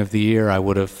beginning of the year I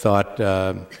would have thought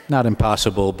not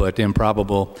impossible but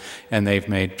improbable, and they've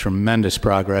made tremendous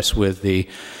progress with the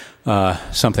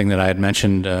something that I had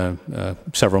mentioned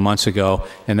several months ago,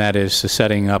 and that is the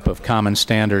setting up of common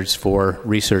standards for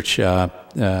research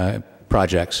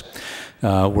projects.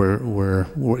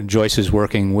 Joyce is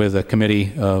working with a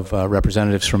committee of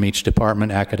representatives from each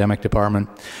department, academic department,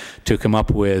 to come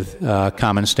up with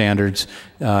common standards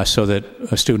so that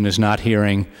a student is not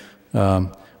hearing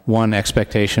one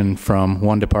expectation from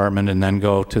one department and then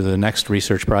go to the next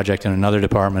research project in another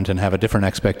department and have a different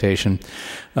expectation.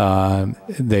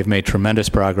 They've made tremendous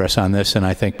progress on this, and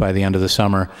I think by the end of the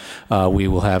summer we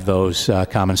will have those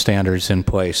common standards in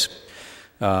place.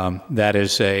 That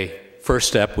is a first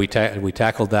step. We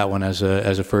tackled that one as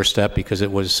a first step because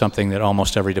it was something that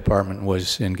almost every department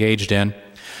was engaged in.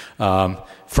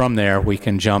 From there, we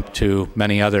can jump to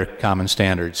many other common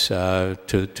standards,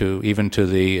 even to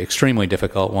the extremely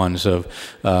difficult ones of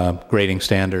grading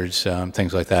standards,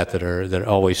 things like that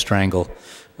always strangle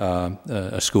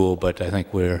a school. But I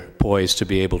think we're poised to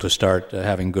be able to start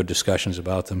having good discussions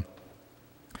about them.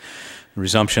 The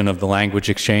resumption of the language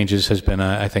exchanges has been,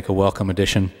 I think, a welcome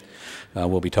addition.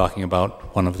 We'll be talking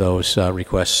about one of those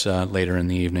requests later in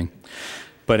the evening.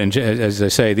 But as I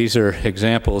say, these are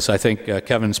examples. I think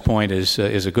Kevin's point is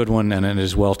a good one, and it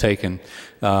is well taken.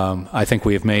 I think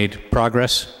we have made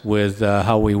progress with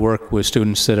how we work with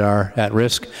students that are at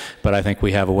risk, but I think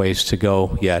we have a ways to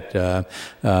go yet.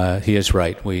 He is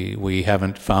right. We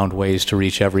haven't found ways to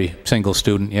reach every single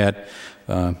student yet.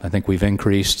 I think we've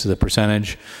increased the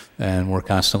percentage, and we're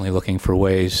constantly looking for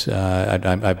ways.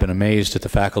 I've been amazed at the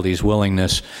faculty's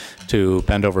willingness to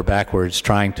bend over backwards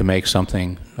trying to make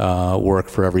something work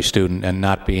for every student, and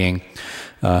not being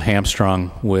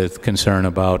hamstrung with concern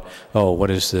about,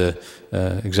 what is the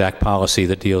exact policy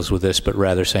that deals with this, but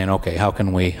rather saying, okay, how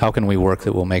can we work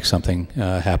that will make something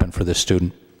happen for this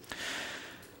student.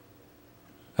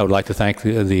 I would like to thank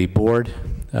the board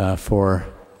for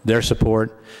their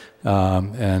support.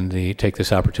 And take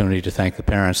this opportunity to thank the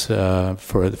parents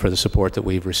for the support that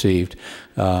we've received.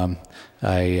 There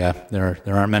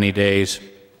aren't many days,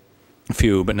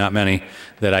 few but not many,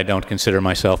 that I don't consider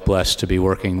myself blessed to be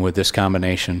working with this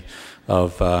combination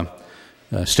of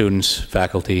students,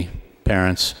 faculty,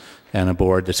 parents, and a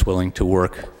board that's willing to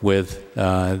work with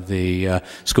the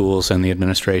schools and the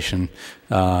administration.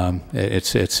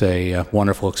 It's a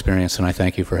wonderful experience, and I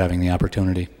thank you for having the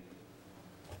opportunity.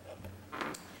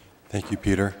 Thank you,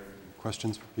 Peter.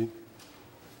 Questions for Pete?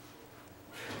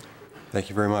 Thank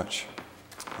you very much.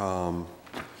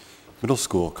 Middle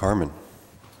school, Carmen.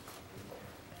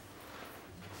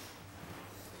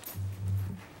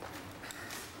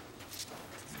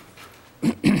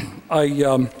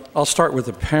 I'll start with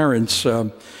the parents.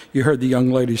 You heard the young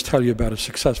ladies tell you about a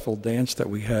successful dance that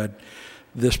we had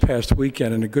this past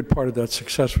weekend, and a good part of that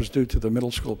success was due to the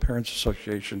Middle School Parents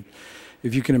Association.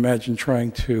 If you can imagine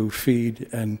trying to feed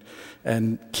and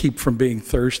keep from being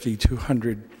thirsty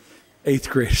 200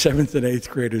 7th and 8th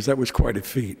graders, that was quite a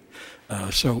feat.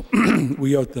 So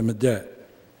we owed them a debt.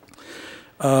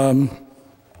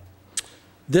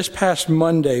 This past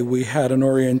Monday, we had an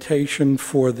orientation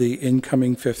for the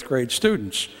incoming 5th grade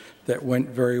students that went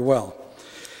very well.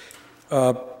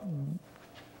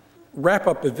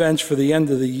 Wrap-up events for the end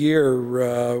of the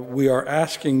year, we are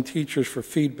asking teachers for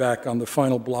feedback on the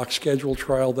final block schedule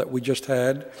trial that we just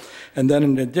had. And then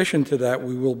in addition to that,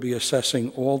 we will be assessing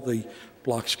all the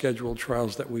block schedule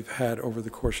trials that we've had over the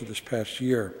course of this past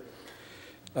year.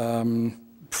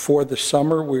 For the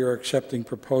summer, we are accepting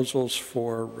proposals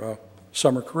for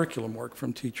summer curriculum work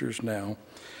from teachers now.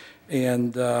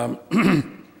 And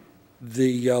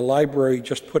the library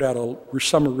just put out a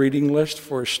summer reading list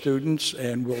for students,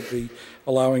 and we'll be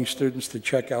allowing students to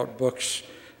check out books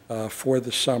for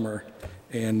the summer,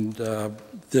 and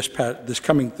this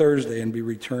coming Thursday, and be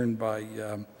returned by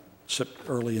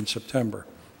early in September.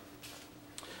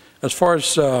 As far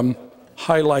as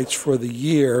highlights for the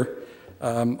year,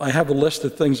 I have a list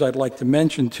of things I'd like to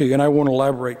mention to you, and I won't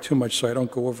elaborate too much so I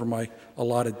don't go over my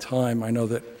allotted time. I know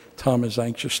that Tom is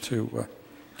anxious to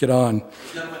get on.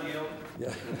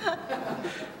 Yeah.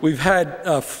 We've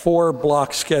had 4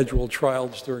 block schedule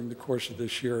trials during the course of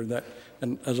this year,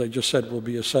 and as I just said, we'll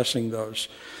be assessing those.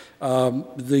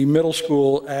 The middle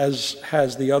school, as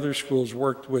has the other schools,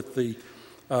 worked with the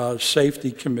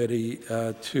safety committee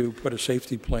to put a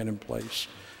safety plan in place.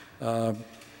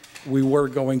 We were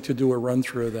going to do a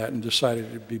run-through of that and decided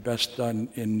it would be best done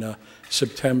in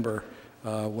September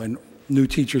when new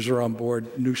teachers are on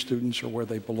board, new students are where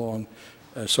they belong.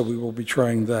 So we will be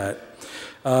trying that.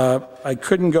 I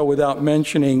couldn't go without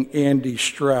mentioning Andy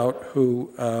Strout,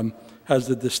 who has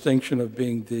the distinction of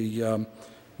being the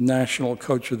National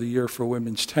Coach of the Year for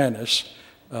women's tennis.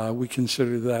 We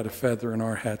consider that a feather in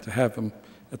our hat to have him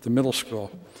at the middle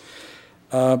school.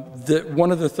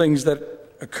 One of the things that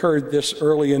occurred this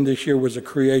early in this year was a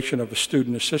creation of a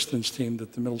student assistance team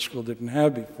that the middle school didn't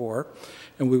have before,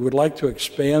 and we would like to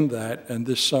expand that, and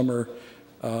this summer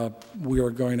we are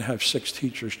going to have 6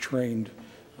 teachers trained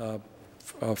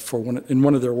in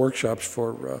one of their workshops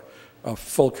for a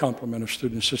full complement of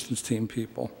student assistance team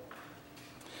people.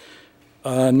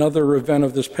 Another event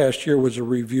of this past year was a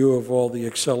review of all the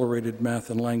accelerated math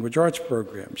and language arts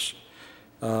programs.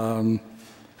 A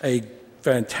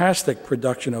fantastic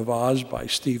production of Oz by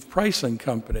Steve Price and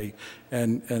Company,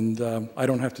 and I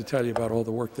don't have to tell you about all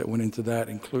the work that went into that,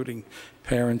 including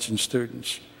parents and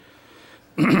students.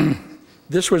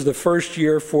 This was the first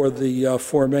year for the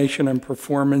formation and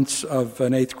performance of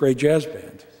an 8th grade jazz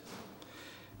band.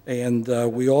 And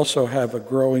we also have a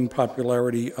growing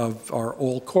popularity of our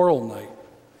all choral night.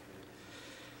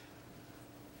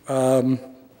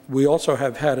 We also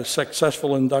have had a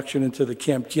successful induction into the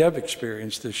Camp Kiev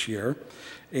experience this year,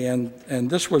 and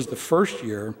this was the first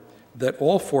year that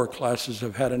all 4 classes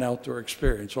have had an outdoor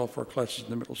experience, all 4 classes in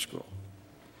the middle school.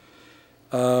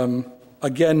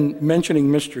 Again, mentioning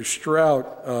Mr.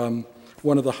 Strout,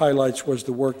 one of the highlights was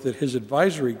the work that his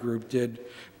advisory group did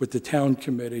with the town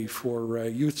committee for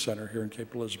Youth Center here in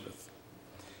Cape Elizabeth.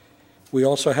 We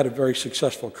also had a very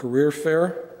successful career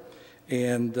fair,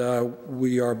 and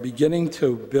we are beginning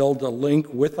to build a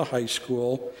link with the high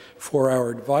school for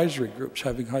our advisory groups,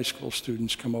 having high school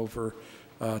students come over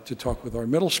to talk with our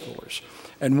middle schoolers.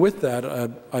 And with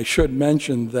that, I should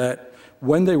mention that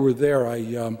when they were there,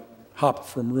 I hopped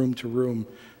from room to room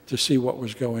to see what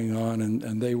was going on,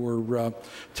 and they were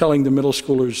telling the middle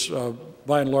schoolers,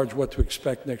 by and large, what to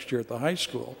expect next year at the high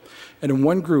school. And in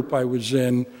one group I was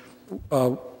in,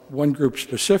 one group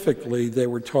specifically, they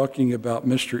were talking about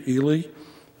Mr. Ely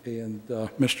and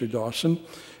Mr. Dawson,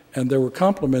 and they were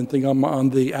complimenting them on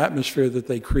the atmosphere that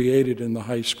they created in the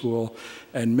high school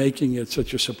and making it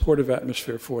such a supportive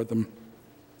atmosphere for them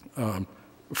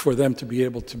to be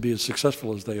able to be as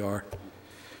successful as they are.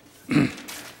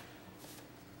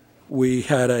 We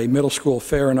had a middle school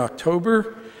fair in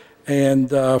October, and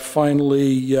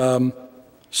finally,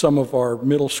 some of our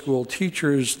middle school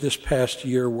teachers this past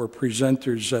year were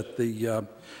presenters at the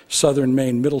Southern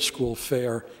Maine Middle School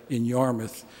Fair in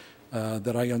Yarmouth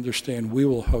that I understand we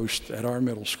will host at our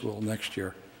middle school next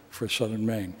year for Southern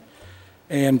Maine.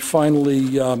 And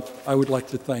finally, I would like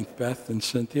to thank Beth and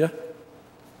Cynthia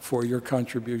for your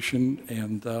contribution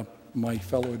and my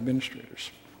fellow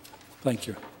administrators. Thank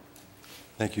you.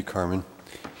 Thank you, Carmen.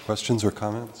 Questions or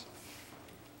comments?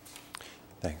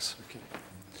 Thanks.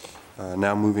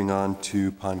 Now moving on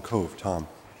to Pond Cove. Tom.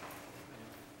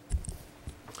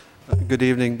 Good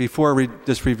evening. Before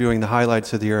just reviewing the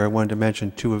highlights of the year, I wanted to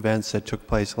mention 2 events that took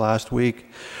place last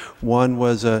week. One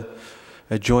was a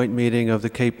joint meeting of the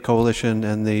Cape Coalition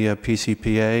and the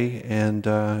PCPA, and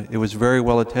it was very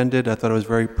well attended. I thought it was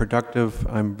very productive.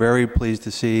 I'm very pleased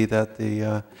to see that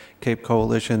the Cape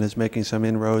Coalition is making some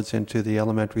inroads into the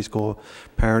elementary school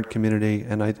parent community,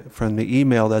 and from the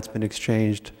email that's been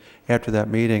exchanged after that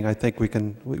meeting, I think we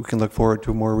can look forward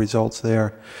to more results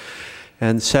there.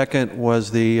 And second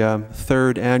was the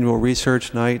 3rd annual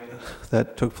research night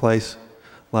that took place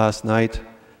last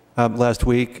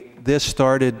week. This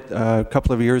started a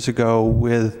couple of years ago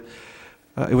with,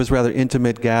 it was a rather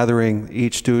intimate gathering.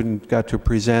 Each student got to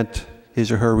present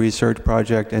his or her research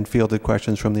project and fielded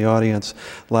questions from the audience.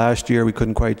 Last year we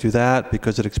couldn't quite do that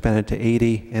because it expanded to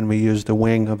 80, and we used the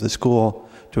wing of the school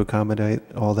to accommodate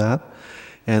all that.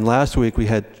 And last week we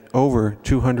had over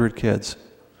 200 kids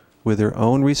with their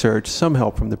own research, some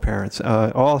help from the parents,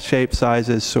 all shapes,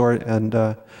 sizes,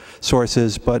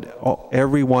 sources, but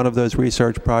every one of those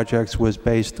research projects was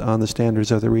based on the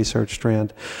standards of the research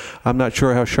strand. I'm not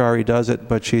sure how Shari does it,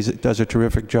 but she does a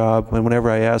terrific job. And whenever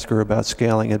I ask her about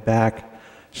scaling it back,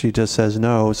 she just says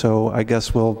no. So I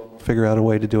guess we'll figure out a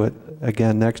way to do it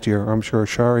again next year. I'm sure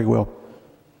Shari will.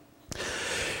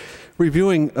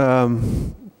 Reviewing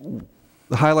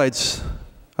the highlights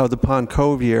of the Pond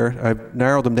Cove year, I've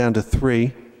narrowed them down to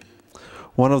 3.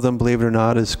 One of them, believe it or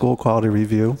not, is school quality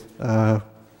review.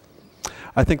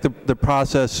 I think the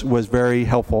process was very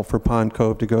helpful for Pond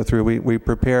Cove to go through. We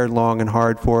prepared long and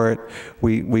hard for it.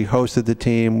 We hosted the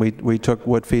team. We took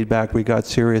what feedback we got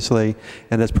seriously,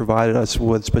 and has provided us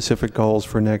with specific goals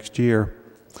for next year.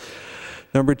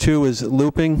 Number 2 is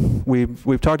looping.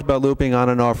 We've talked about looping on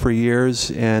and off for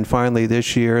years, and finally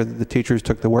this year the teachers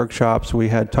took the workshops. We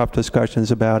had tough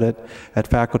discussions about it at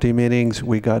faculty meetings.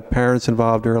 We got parents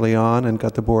involved early on and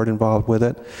got the board involved with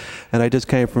it. And I just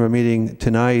came from a meeting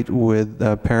tonight with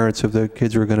parents of the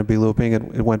kids who are going to be looping.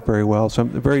 It went very well. So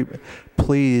I'm very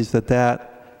pleased that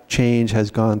that change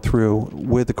has gone through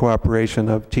with the cooperation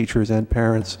of teachers and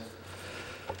parents.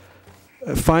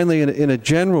 Finally, in a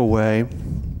general way,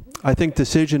 I think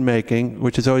decision-making,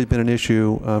 which has always been an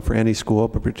issue for any school,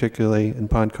 but particularly in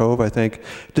Pond Cove, I think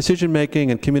decision-making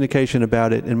and communication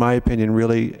about it, in my opinion,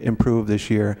 really improved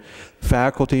this year.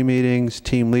 Faculty meetings,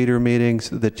 team leader meetings,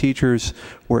 the teachers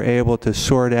were able to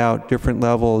sort out different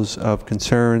levels of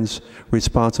concerns,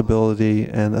 responsibility,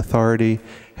 and authority,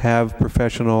 have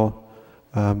professional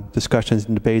discussions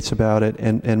and debates about it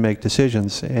and make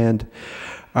decisions. And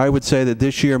I would say that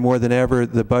this year, more than ever,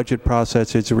 the budget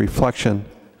process is a reflection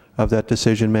of that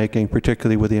decision-making,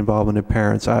 particularly with the involvement of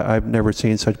parents. I've never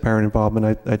seen such parent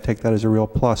involvement. I take that as a real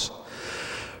plus.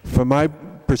 From my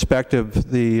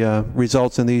perspective, the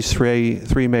results in these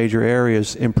three major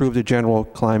areas improve the general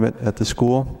climate at the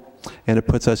school, and it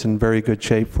puts us in very good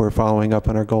shape for following up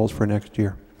on our goals for next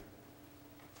year.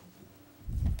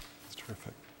 That's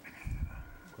terrific.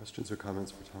 Questions or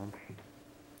comments for Tom?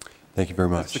 Thank you very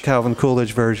much. That's the Calvin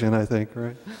Coolidge version, I think,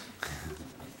 right?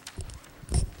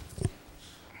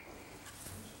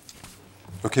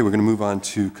 Okay, we're going to move on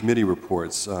to committee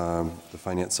reports. The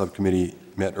Finance Subcommittee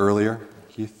met earlier.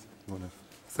 Keith, you want to?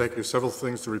 Thank you. Several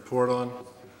things to report on.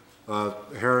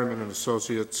 Harriman and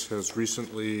Associates has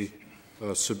recently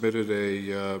submitted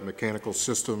a mechanical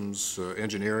systems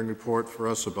engineering report for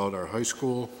us about our high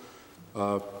school.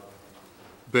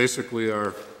 Basically,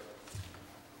 our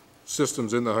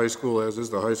systems in the high school, as is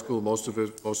the high school, most of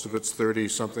it's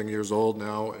 30-something years old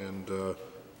now, and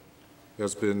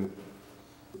has been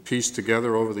pieced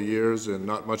together over the years, and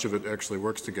not much of it actually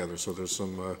works together. So there's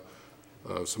some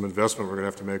investment we're going to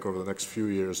have to make over the next few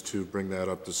years to bring that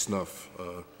up to snuff.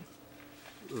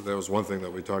 That was one thing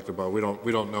that we talked about. We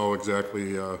don't know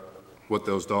exactly what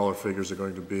those dollar figures are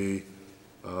going to be,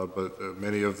 but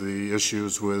many of the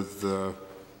issues with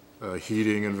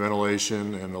heating and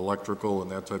ventilation and electrical and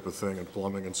that type of thing, and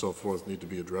plumbing and so forth, need to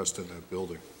be addressed in that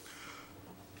building.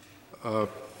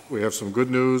 We have some good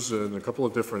news in a couple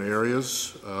of different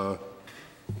areas.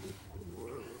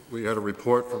 We had a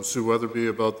report from Sue Weatherby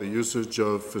about the usage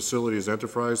of facilities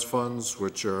enterprise funds,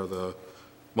 which are the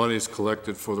monies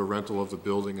collected for the rental of the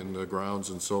building and the grounds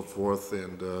and so forth,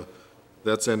 and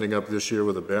that's ending up this year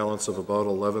with a balance of about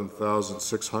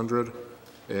 $11,600,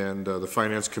 and the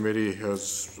Finance Committee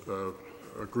has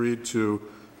agreed to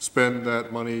spend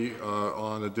that money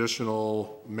on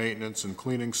additional maintenance and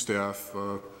cleaning staff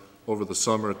over the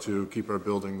summer to keep our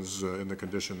buildings in the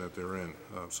condition that they're in.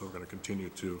 So we're going to continue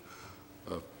to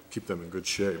keep them in good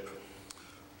shape.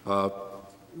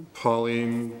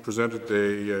 Pauline presented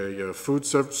a food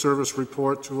service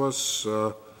report to us.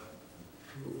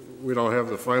 We don't have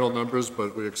the final numbers,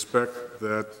 but we expect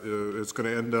that it's going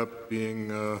to end up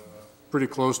being pretty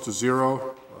close to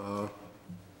zero.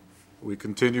 We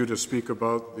continue to speak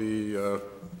about the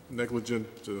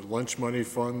negligent lunch money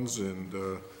funds, and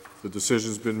the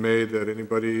decision's been made that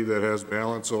anybody that has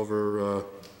balance over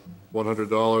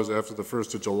 $100 after the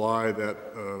 1st of July, that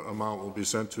amount will be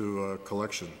sent to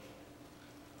collection.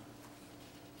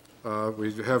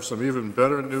 We have some even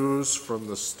better news from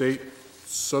the state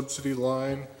subsidy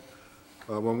line.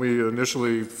 When we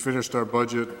initially finished our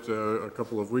budget a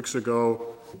couple of weeks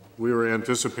ago, we were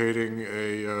anticipating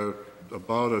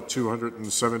about a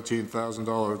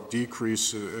 $217,000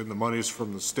 decrease in the monies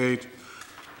from the state.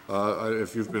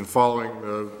 If you've been following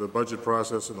the budget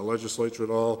process in the legislature at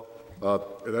all,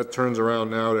 that turns around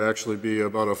now to actually be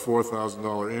about a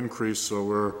 $4,000 increase, so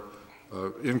we're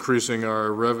increasing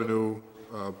our revenue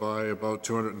by about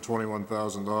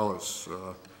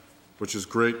 $221,000, which is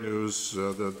great news.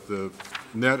 The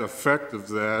net effect of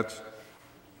that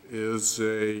is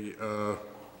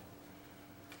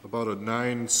about a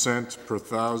 9-cent per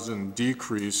thousand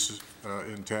decrease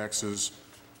in taxes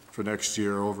for next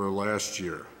year over last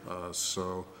year.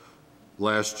 So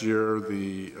last year,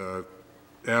 the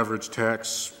average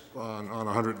tax on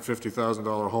a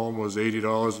 $150,000 home was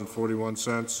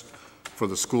 $80.41 for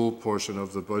the school portion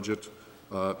of the budget,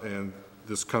 and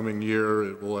this coming year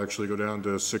it will actually go down to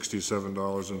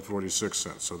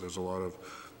 $67.46. So there's a lot of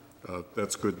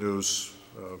that's good news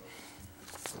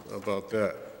about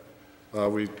that.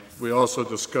 We also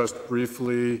discussed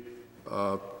briefly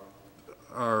our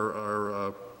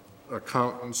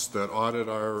accountants that audit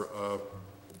our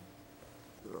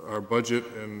budget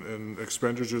and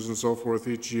expenditures and so forth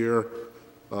each year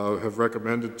have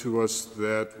recommended to us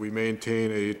that we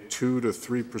maintain a 2 to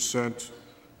 3%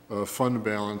 fund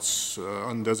balance,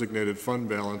 undesignated fund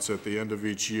balance at the end of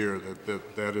each year.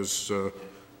 That is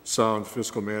sound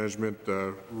fiscal management.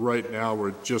 Right now,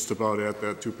 we're just about at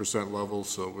that 2% level,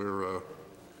 so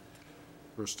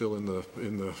we're still in the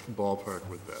ballpark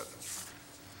with that.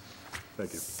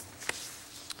 Thank you.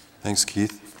 Thanks,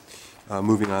 Keith.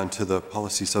 Moving on to the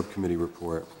Policy Subcommittee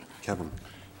report. Kevin.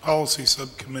 Policy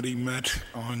Subcommittee met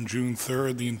on June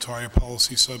 3rd. The entire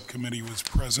Policy Subcommittee was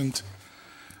present.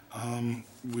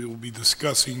 We will be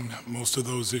discussing most of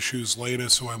those issues later,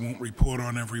 so I won't report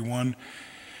on every one.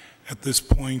 At this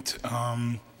point,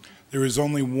 there is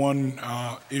only one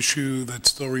issue that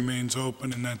still remains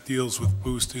open, and that deals with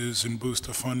boosters and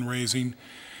booster fundraising.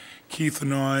 Keith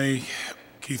and I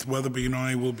Keith Weatherby and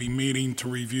I will be meeting to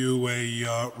review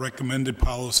a recommended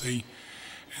policy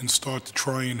and start to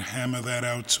try and hammer that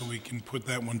out so we can put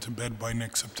that one to bed by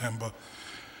next September.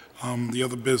 The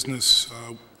other business,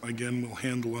 again, we'll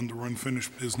handle under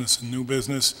unfinished business and new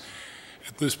business.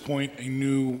 At this point,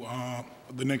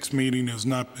 the next meeting has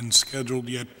not been scheduled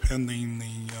yet, pending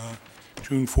the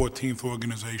June 14th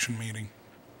organization meeting.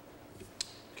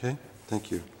 Okay,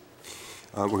 thank you.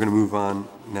 We're going to move on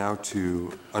now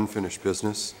to unfinished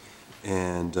business,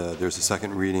 and there's a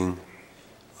second reading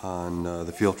on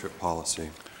the field trip policy.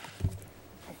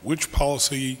 Which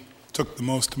policy took the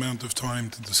most amount of time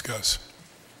to discuss?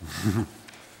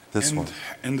 This one.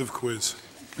 End of quiz.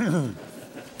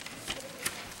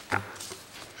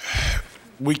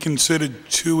 We considered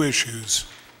two issues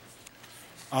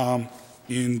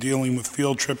in dealing with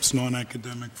field trips,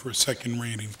 non-academic, for a second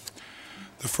reading.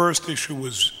 The first issue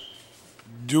was,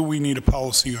 do we need a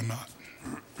policy or not?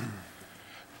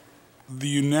 The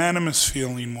unanimous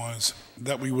feeling was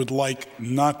that we would like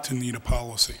not to need a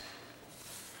policy.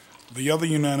 The other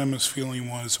unanimous feeling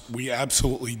was we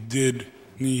absolutely did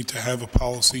need to have a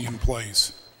policy in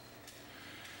place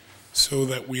so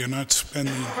that we are not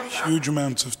spending huge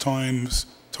amounts of time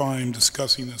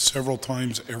discussing this several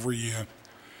times every year.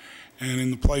 And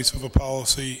in the place of a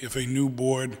policy, if a new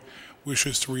board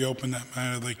wishes to reopen that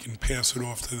matter, they can pass it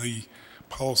off to the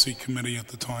policy committee at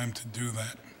the time to do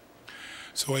that.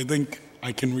 So I think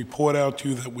I can report out to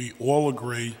you that we all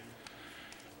agree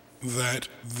that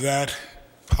that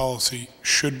policy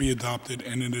should be adopted,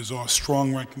 and it is our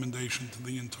strong recommendation to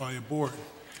the entire board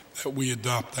that we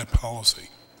adopt that policy.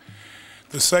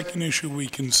 The second issue we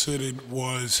considered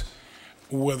was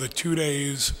whether 2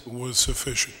 days was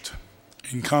sufficient.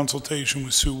 In consultation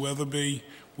with Sue Weatherby,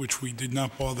 which we did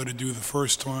not bother to do the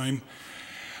first time,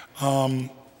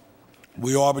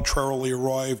 we arbitrarily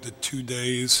arrived at 2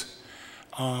 days.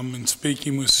 And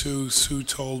speaking with Sue, Sue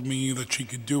told me that she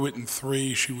could do it in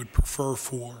 3, she would prefer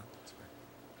 4.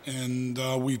 And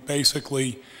we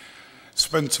basically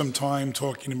spent some time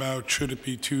talking about should it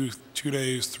be 2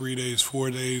 days, 3 days, 4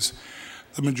 days.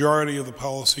 The majority of the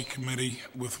policy committee,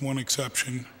 with one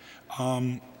exception,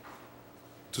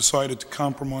 decided to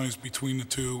compromise between the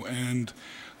two and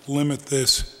limit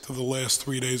this to the last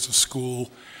 3 days of school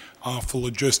for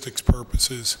logistics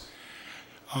purposes.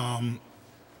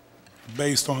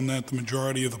 Based on that, the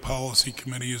majority of the policy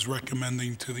committee is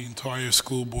recommending to the entire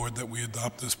school board that we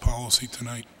adopt this policy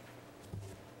tonight.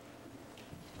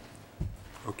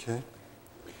 Okay.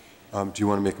 Do you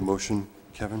want to make a motion,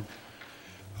 Kevin?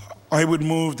 I would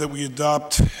move that we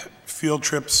adopt field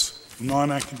trips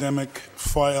non-academic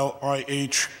file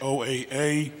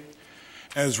IH08A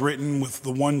as written, with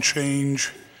the one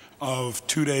change of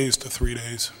 2 days to 3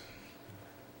 days.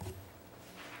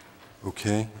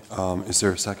 Okay. Is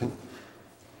there a second?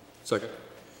 Second.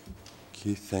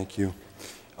 Keith, thank you.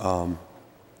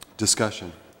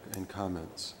 Discussion and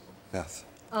comments. Beth?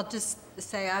 I'll just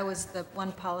say I was the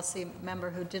one policy member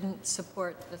who didn't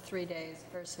support the 3 days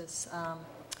versus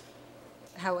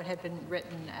how it had been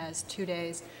written as 2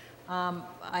 days. I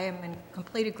am in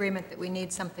complete agreement that we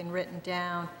need something written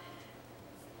down.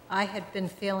 I had been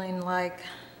feeling like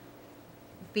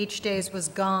beach days was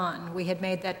gone. We had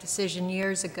made that decision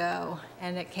years ago,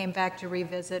 and it came back to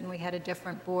revisit, and we had a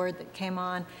different board that came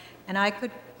on. And I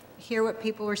could hear what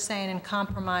people were saying and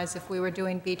compromise if we were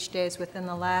doing beach days within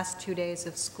the last 2 days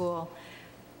of school.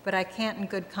 But I can't in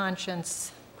good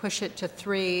conscience push it to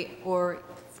 3 or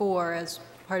 4, as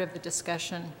part of the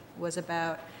discussion was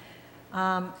about.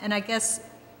 And I guess,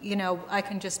 you know, I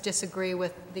can just disagree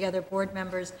with the other board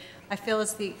members. I feel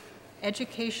as the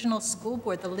educational school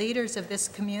board, the leaders of this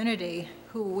community,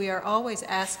 who we are always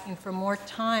asking for more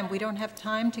time, we don't have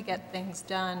time to get things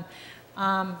done,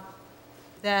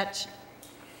 that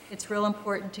it's real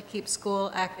important to keep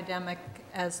school academic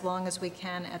as long as we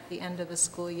can at the end of the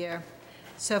school year.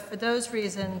 So for those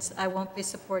reasons, I won't be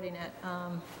supporting it,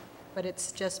 but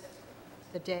it's just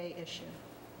the day issue.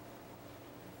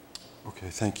 Okay,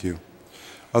 thank you.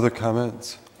 Other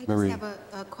comments? I Marie? just have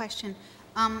a question.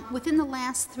 Within the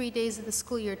last 3 days of the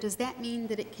school year, does that mean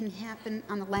that it can happen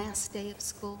on the last day of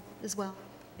school as well?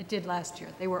 It did last year.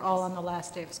 They were all on the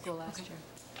last day of school last year.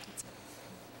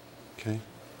 Okay.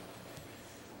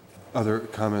 Other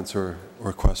comments or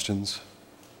questions?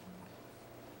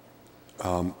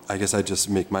 I guess I just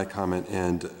make my comment,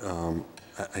 and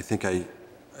I think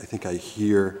I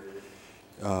hear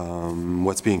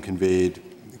what's being conveyed,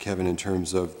 Kevin, in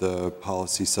terms of the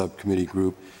policy subcommittee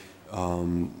group.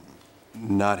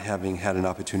 Not having had an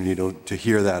opportunity to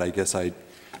hear that, I guess I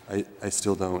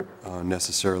still don't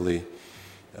necessarily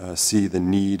see the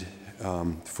need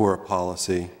for a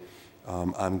policy.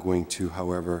 I'm going to,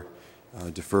 however,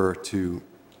 defer to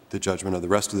the judgment of the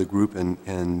rest of the group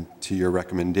and to your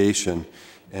recommendation,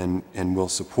 and will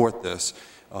support this.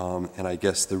 And I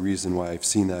guess the reason why I've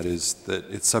seen that is that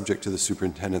it's subject to the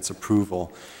superintendent's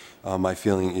approval. My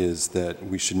feeling is that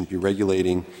we shouldn't be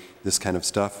regulating this kind of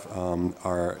stuff.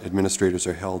 Our administrators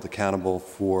are held accountable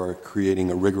for creating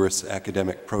a rigorous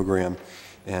academic program,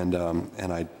 and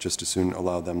I just as soon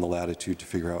allow them the latitude to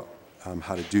figure out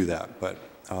how to do that. But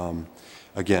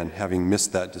again, having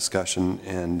missed that discussion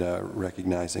and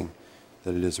recognizing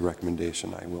that it is a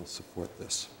recommendation, I will support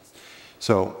this.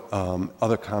 So,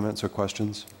 other comments or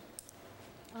questions?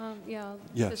 Yeah, I'll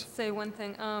Yes. just say one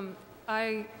thing.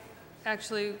 I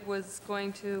actually was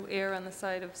going to err on the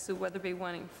side of Sue Weatherby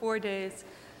wanting 4 days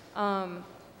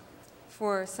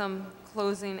for some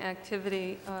closing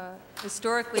activity.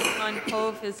 Historically, Pond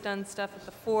Cove has done stuff at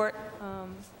the fort,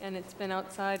 and it's been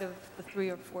outside of the 3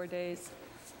 or 4 days,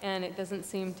 and it doesn't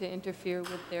seem to interfere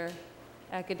with their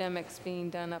academics being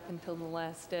done up until the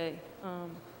last day.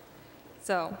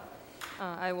 So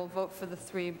I will vote for the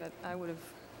 3, but I would have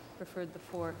preferred the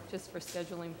 4, just for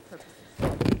scheduling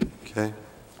purposes. Okay.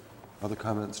 Other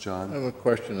comments, John? I have a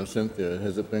question of Cynthia.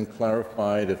 Has it been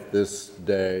clarified if this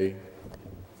day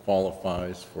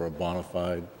qualifies for a bona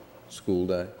fide school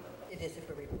day? It is if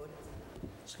we report it.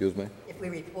 Excuse me? If we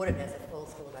report it as a full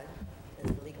school day, as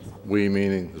a legal school. We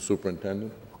meaning the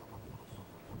superintendent?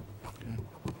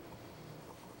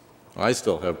 I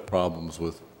still have problems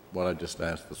with what I just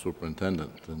asked the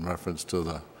superintendent in reference to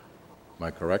the, am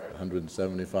I correct,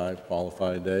 175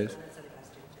 qualified days?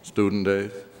 Student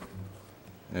days?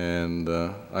 And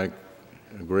I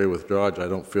agree with George. I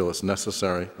don't feel it's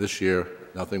necessary. This year,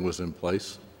 nothing was in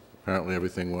place. Apparently,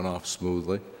 everything went off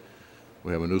smoothly.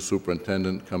 We have a new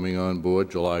superintendent coming on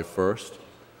board July 1st.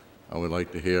 I would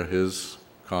like to hear his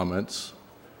comments.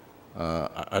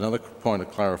 Another point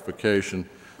of clarification,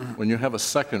 when you have a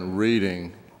second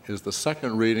reading, is the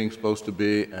second reading supposed to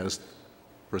be as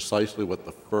precisely what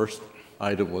the first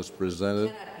item was presented?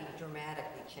 It cannot be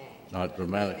dramatically changed. Not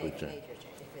dramatically changed.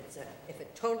 If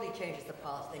it totally changes the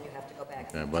policy, then you have to go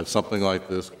back. Okay, but something like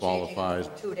this But qualifies.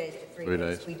 changing it from 2 days to 3 3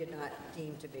 days, days. we did not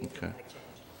deem to be a dramatic change.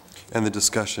 And the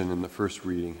discussion in the first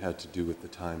reading had to do with the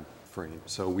time frame.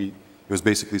 So it was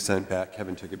basically sent back,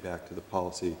 Kevin took it back to the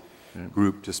policy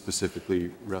group to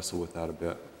specifically wrestle with that a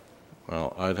bit.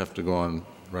 Well, I'd have to go on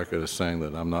record as saying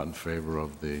that I'm not in favor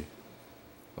of the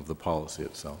policy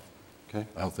itself. Okay.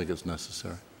 I don't think it's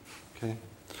necessary. Okay.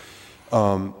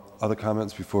 Other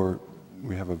comments before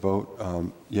we have a vote?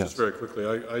 Yes. Just very quickly,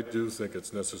 I do think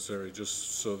it's necessary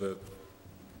just so that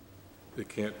it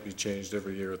can't be changed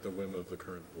every year at the whim of the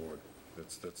current board.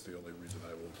 That's the only reason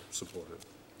I will support it.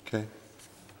 Okay.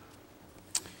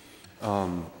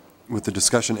 With the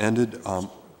discussion ended, the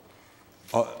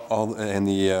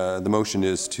motion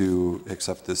is to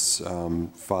accept this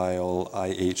file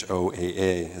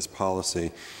IHOAA as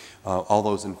policy. All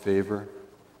those in favor?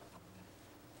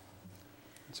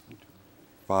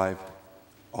 5.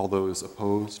 All those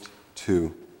opposed?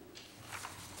 2.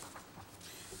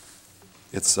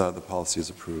 The policy is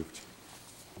approved.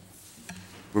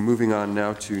 We're moving on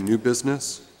now to new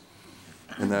business,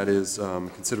 and that is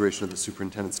consideration of the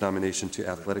superintendent's nomination to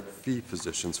athletic fee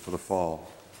positions for the fall.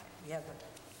 We have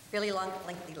a fairly long,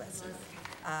 lengthy list.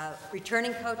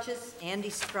 Returning coaches, Andy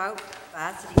Strout,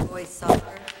 varsity boys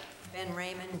soccer, Ben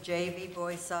Raymond, JV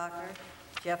boys soccer,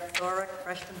 Jeff Thorick,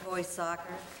 freshman boys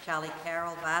soccer, Charlie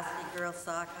Carroll, varsity girls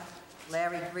soccer,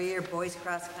 Larry Greer, boys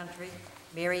cross country,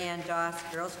 Mary Ann Doss,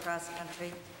 girls cross country,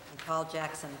 and Paul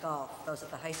Jackson, golf. Those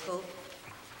at the high school.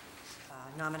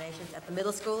 Nominations. At the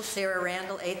middle school, Sarah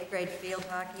Randall, 8th grade field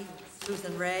hockey,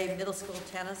 Susan Ray, middle school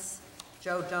tennis,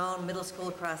 Joe Doan, middle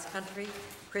school cross country,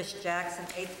 Chris Jackson,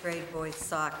 8th grade boys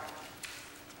soccer.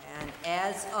 And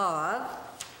as of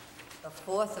the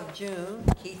 4th of June,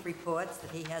 Keith reports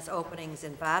that he has openings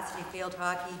in varsity field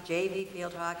hockey, JV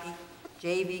field hockey,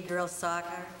 JV girls soccer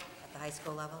at the high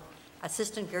school level,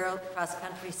 assistant girl cross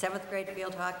country, 7th grade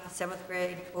field hockey, 7th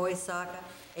grade boys soccer,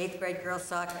 8th grade girls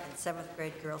soccer, and 7th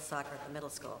grade girls soccer at the middle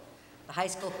school. The high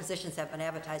school positions have been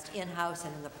advertised in-house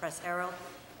and in the Press Herald,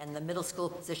 and the middle school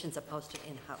positions are posted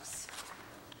in-house.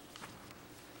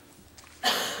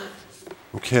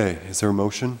 Okay, is there a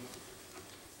motion?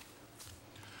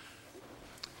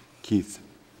 Keith.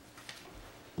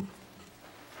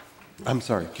 I'm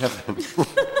sorry, Kevin.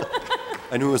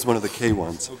 I knew it was one of the K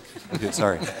ones. Okay,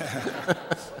 sorry.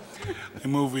 I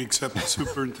move we accept the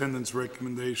superintendent's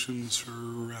recommendations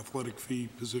for athletic fee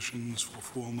positions for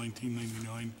fall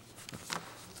 1999.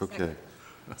 Okay.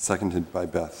 Seconded by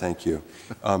Beth, thank you.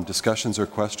 Discussions or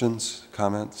questions,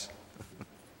 comments?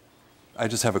 I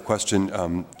just have a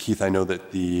question. Keith, I know that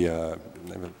I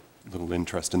have a little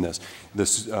interest in this.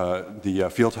 The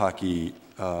field hockey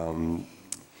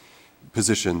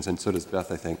positions, and so does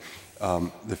Beth, I think.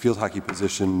 The field hockey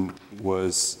position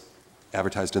was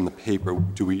advertised in the paper.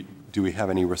 Do we have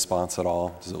any response at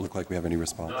all? Does it look like we have any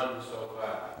response? None so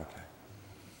far.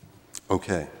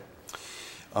 Okay.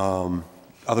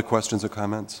 Other questions or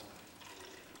comments?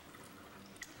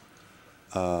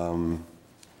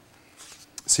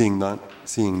 Seeing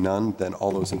none, then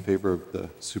all those in favor of the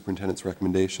superintendent's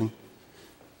recommendation?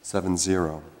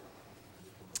 7-0.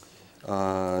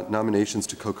 Nominations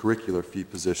to co-curricular fee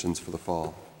positions for the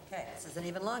fall. Okay, this is an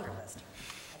even longer list.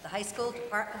 At the high school,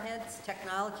 department heads,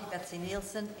 technology, Betsy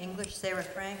Nielsen, English, Sarah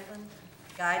Franklin,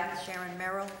 guidance, Sharon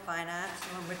Merrill, fine arts,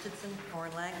 Norm Richardson,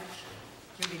 foreign language,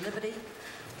 Judy Liberty,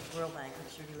 world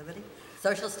language, Judy Liberty,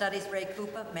 social studies, Ray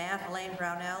Cooper, math, Elaine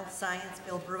Brownell, science,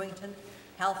 Bill Brewington,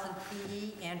 health and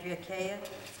PE, Andrea Kaya,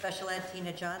 special ed,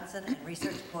 Tina Johnson, and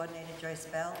research coordinator, Joyce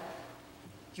Bell,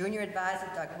 junior advisor,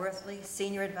 Doug Worthley,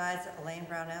 senior advisor, Elaine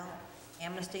Brownell,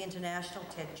 Amnesty International,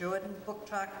 Ted Jordan, book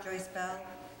talk, Joyce Bell,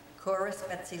 chorus,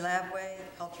 Betsy Labway,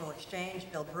 cultural exchange,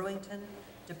 Bill Brewington,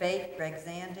 debate, Greg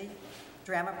Zandy,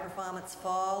 drama performance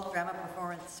fall, drama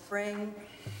performance spring,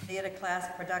 theater class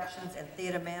productions and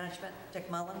theater management, Dick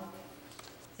Mullen,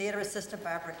 theater assistant,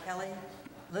 Barbara Kelly,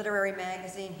 literary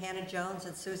magazine, Hannah Jones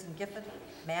and Susan Gifford,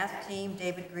 math team,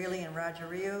 David Greeley and Roger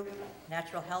Ryu,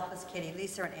 natural helpers, Katie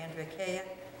Lisa and Andrea Kaya,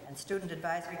 and student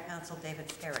advisory council, David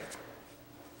Perry.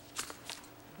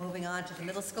 Moving on to the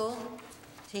middle school.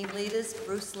 Team leaders,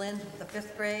 Bruce Lind for the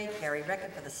 5th grade, Gary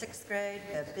Reckett for the 6th grade,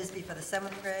 Bev Bisbee for the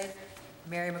 7th grade,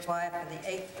 Mary McGuire for the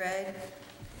 8th grade,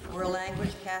 world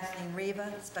language, Kathleen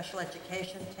Reva, special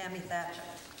education, Tammy Thatcher,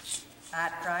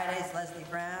 Art Fridays, Leslie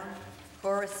Brown,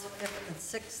 chorus 5th and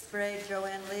 6th grade,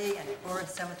 Joanne Lee, and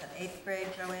chorus 7th and 8th grade,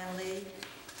 Joanne Lee,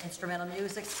 instrumental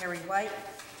music, Terry White,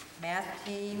 math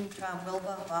team, Tom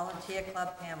Wilbur, volunteer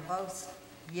club, Pam Vos,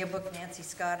 yearbook, Nancy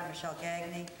Scott and Michelle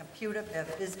Gagney, computer,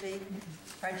 Bev Bisbee,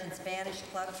 French and Spanish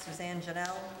club, Suzanne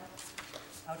Janelle,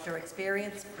 outdoor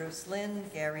experience, Bruce Lynn,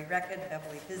 Gary Reckett,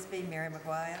 Beverly Bisbee, Mary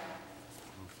McGuire,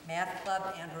 math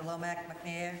club, Andrew Lomack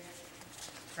McNair,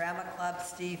 drama club,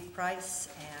 Steve Price,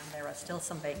 and there are still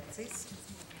some vacancies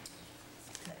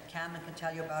that Carmen can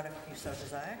tell you about if you so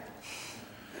desire.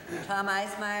 Tom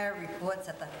Eismeyer reports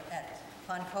at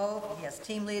Pond Cove. He has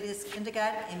team leaders,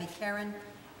 kindergarten, Amy Karen,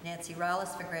 Nancy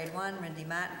Rollis for grade 1, Randy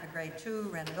Martin for grade 2,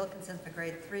 Randall Wilkinson for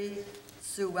grade 3,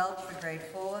 Sue Welch for grade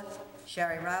 4,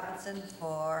 Sherry Robinson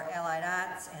for Allied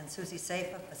Arts, and Susie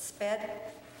Safer for SPED.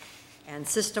 And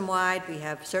system-wide, we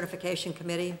have certification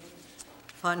committee.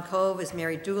 Pond Cove is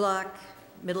Mary Dulock,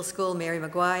 middle school, Mary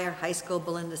McGuire, high school,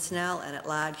 Belinda Snell, and at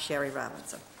large, Sherry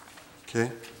Robinson.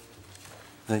 Okay.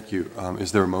 Thank you.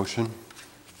 Is there a motion?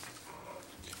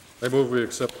 I move we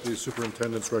accept the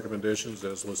superintendent's recommendations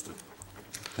as listed.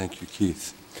 Thank you,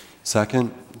 Keith.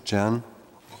 Second, Jen?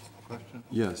 Question?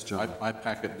 Yes, John. My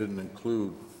packet didn't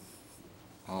include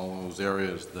all those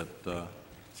areas that...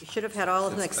 You should have had all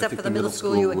of them I except think for the the middle middle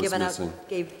school you were school was given missing.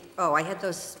 I had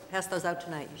those, passed those out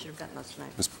tonight. You should have gotten those tonight.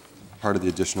 It was part of the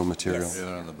additional material. Yes. Yeah,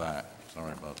 they're in the back.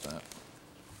 Sorry about that.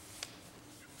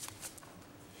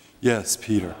 Yes,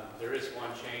 Peter. There is one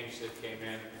change that came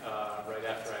in right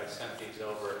after I sent these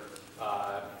over.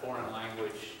 Foreign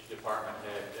language department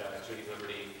head Judy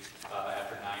Liberty,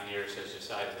 after 9 years, has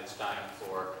decided it's time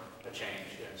for a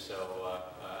change, and so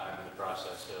I'm in the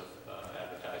process of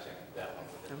advertising that one.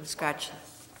 From scratch.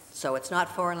 So it's not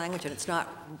foreign language and it's not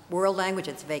world language,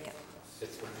 it's vacant.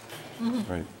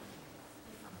 Right.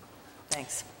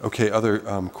 Thanks. Okay, other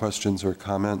questions or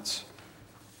comments?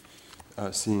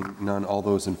 Seeing none, all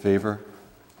those in favor?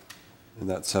 And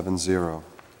that's 7-0.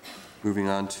 Moving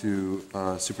on to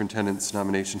superintendent's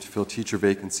nomination to fill teacher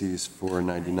vacancies for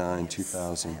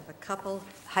 99-2000. I have a couple.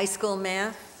 High school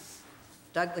math,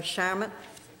 Douglas Sharmat.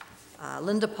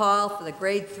 Linda Paul for the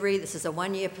grade 3. This is a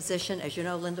one-year position. As you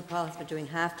know, Linda Paul has been doing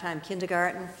half-time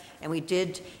kindergarten, and we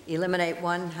did eliminate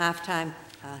one half-time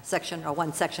section, or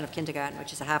one section of kindergarten,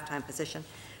 which is a half-time position.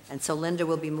 And so Linda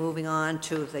will be moving on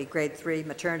to the grade 3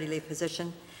 maternity leave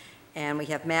position. And we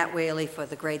have Matt Whaley for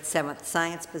the grade 7th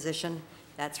science position.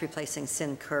 That's replacing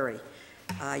Sin Curry.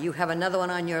 You have another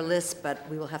one on your list, but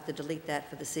we will have to delete that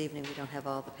for this evening. We don't have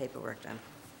all the paperwork done.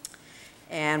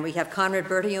 And we have Conrad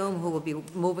Bertium, who will be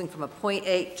moving from a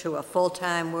 .8 to a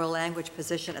full-time world language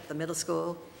position at the middle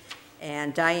school.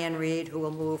 And Diane Reed, who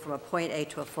will move from a .8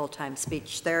 to a full-time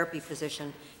speech therapy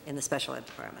position in the special ed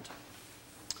department.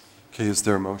 Okay, is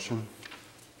there a motion?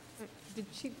 Did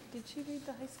she read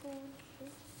the high school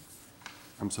one?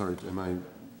 I'm sorry, am I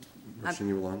rushing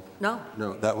you along? No.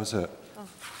 No, that was it.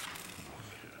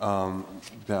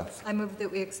 Beth? I move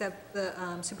that we accept the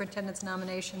superintendent's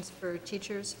nominations for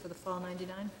teachers for the fall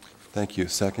 '99. Thank you.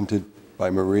 Seconded by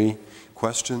Marie.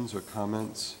 Questions or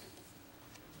comments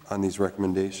on these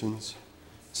recommendations?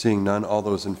 Seeing none, all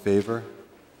those in favor?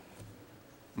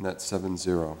 And that's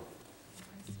 7-0.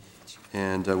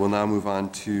 And we'll now move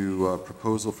on to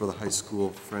proposal for the high school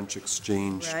French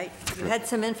exchange. Right. You had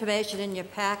some information in your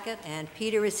packet, and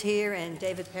Peter is here, and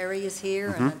David Perry is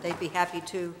here, and they'd be happy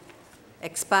to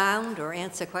expound or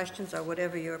answer questions or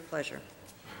whatever your pleasure.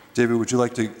 David, would you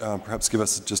like to perhaps give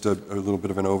us just a little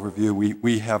bit of an overview?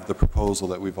 We have the proposal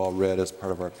that we've all read as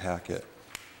part of our packet.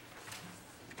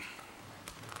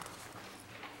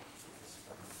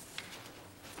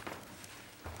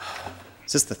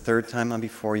 Is this the third time I'm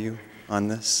before you on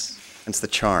this? It's the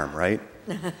charm, right?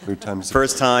 Third time's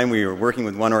First time we were working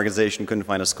with one organization, couldn't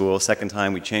find a school. Second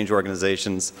time we changed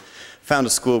organizations, found a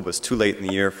school, but it was too late in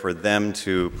the year for them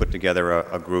to put together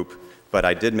a group. But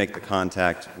I did make the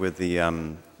contact with the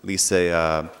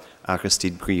Lycée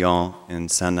Aristide Briand in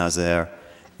Saint-Nazaire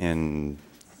on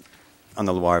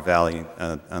the Loire Valley,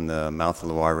 on the mouth of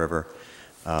the Loire River,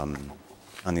 on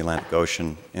the Atlantic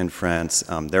Ocean in France.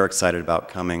 They're excited about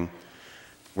coming.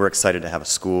 We're excited to have a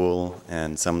school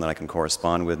and someone that I can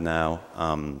correspond with now.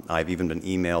 I've even been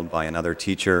emailed by another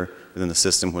teacher within the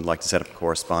system who would like to set up a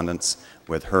correspondence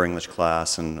with her English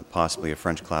class and possibly a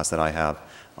French class that I have,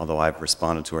 although I've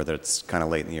responded to her that it's kind of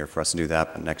late in the year for us to do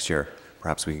that, but next year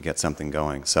perhaps we could get something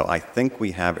going. So I think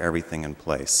we have everything in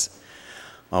place.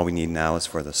 All we need now is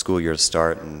for the school year to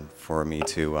start and for me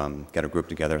to get a group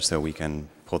together so we can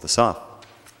pull this off.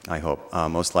 I hope.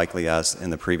 Most likely, as in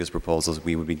the previous proposals,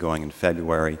 we would be going in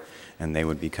February, and they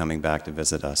would be coming back to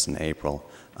visit us in April.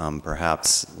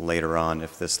 Perhaps later on,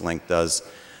 if this link does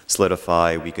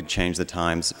solidify, we could change the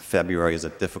times. February is a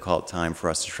difficult time for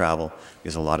us to travel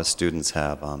because a lot of students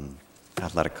have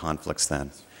athletic conflicts then,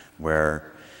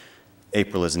 where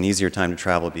April is an easier time to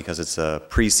travel because it's a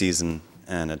preseason,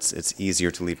 and it's easier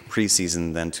to leave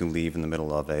preseason than to leave in the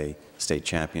middle of a state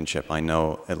championship. I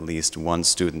know at least one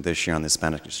student this year on the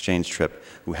Spanish exchange trip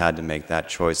who had to make that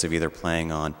choice of either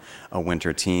playing on a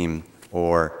winter team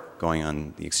or going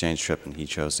on the exchange trip, and he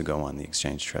chose to go on the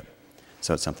exchange trip.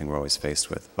 So it's something we're always faced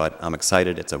with. But I'm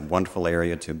excited. It's a wonderful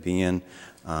area to be in.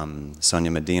 Sonia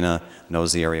Medina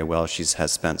knows the area well. She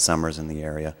has spent summers in the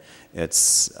area.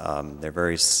 They're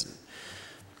very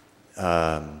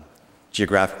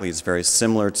geographically, it's very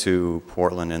similar to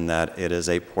Portland in that it is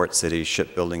a port city.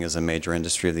 Shipbuilding is a major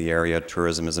industry of the area.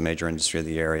 Tourism is a major industry of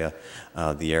the area.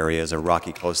 The area is a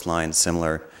rocky coastline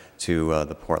similar to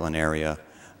the Portland area.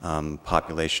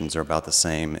 Populations are about the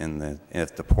same in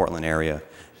the Portland area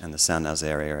and the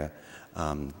Saint-Nazaire area.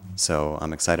 So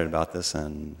I'm excited about this,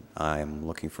 and I'm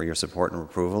looking for your support and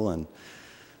approval, and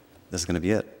this is going to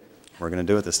be it. We're going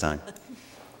to do it this time.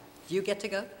 Do you get to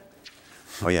go?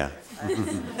 Oh, yeah.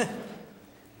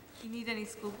 Do you need any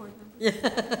school board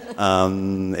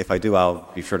members? If I do,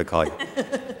 I'll be sure to call you.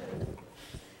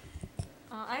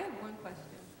 I have one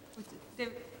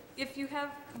question. If you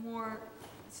have more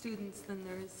students than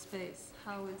there is space,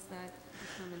 how is that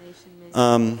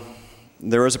determination made?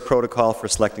 There is a protocol for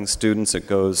selecting students. It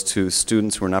goes to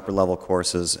students who are in upper level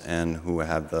courses and who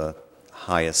have the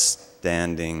highest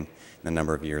standing in the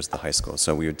number of years at the high school.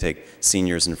 So we would take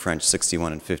seniors in French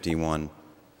 61 and 51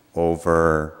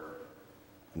 over,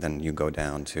 then you go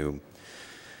down to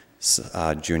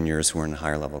juniors who are in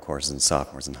higher level courses and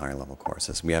sophomores in higher level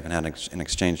courses. We haven't had an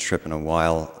exchange trip in a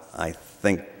while. I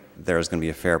think there's going to be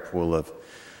a fair pool of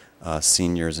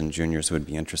seniors and juniors who would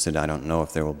be interested. I don't know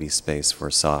if there will be space for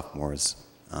sophomores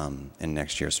in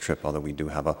next year's trip, although we do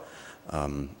have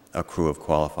a crew of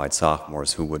qualified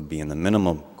sophomores who would be in the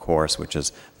minimum course, which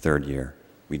is third year.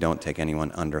 We don't take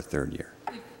anyone under third year.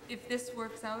 If this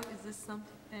works out, is this something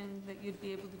that you'd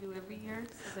be able to do every year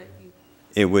so that you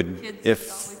It would, kids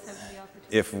always have the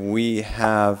opportunity? if we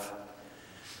have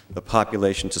the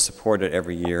population to support it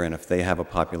every year, and if they have a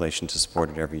population to support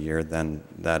it every year, then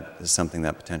that is something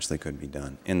that potentially could be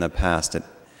done. In the past,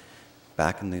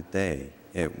 back in the day,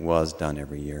 it was done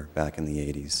every year, back in the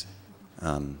 80s.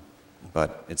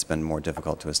 But it's been more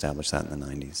difficult to establish that in the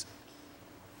 90s.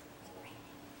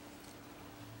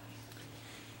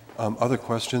 Other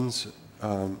questions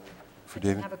for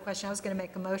David? I have a question. I was going to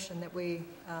make a motion that we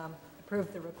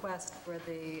approve the request for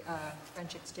the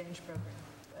French exchange program.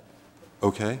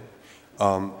 Okay.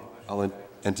 I'll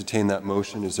entertain that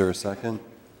motion. Is there a second?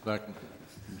 Second.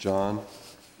 John?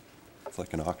 It's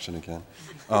like an auction again.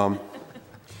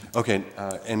 Okay.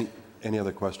 Any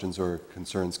other questions or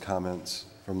concerns, comments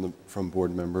from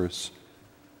board members?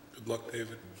 Good luck,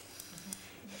 David.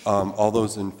 All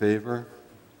those in favor?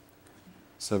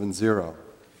 7-0.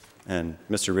 And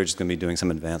Mr. Ridge is going to be doing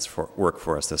some advanced work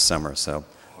for us this summer, so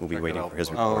we'll be waiting for his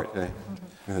report. Oh, okay.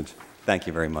 Good. Thank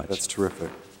you very much. That's terrific.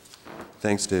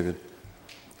 Thanks, David.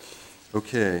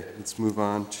 Okay, let's move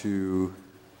on to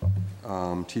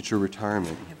teacher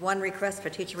retirement. I have one request for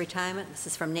teacher retirement. This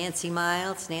is from Nancy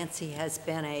Miles. Nancy has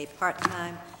been a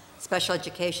part-time special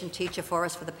education teacher for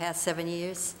us for the past 7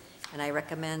 years, and I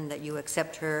recommend that you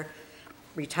accept her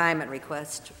retirement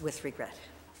request with regret.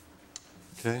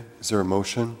 Okay, is there a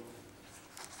motion?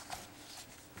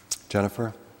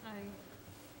 Jennifer? I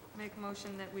make a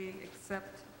motion that we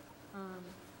accept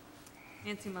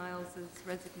Nancy Miles'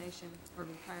 resignation or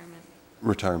retirement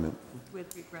Retirement.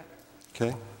 with regret.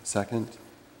 Okay, second?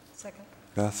 Second.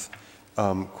 Beth?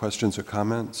 Questions or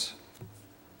comments?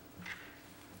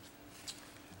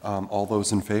 All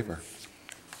those in favor?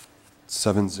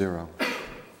 7-0.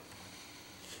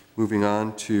 Moving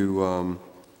on to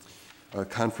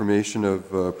confirmation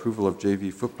of approval of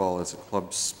JV football as a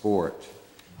club sport.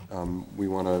 We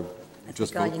want to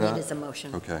just vote that? All you need is a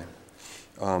motion. Okay.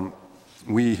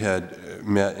 We had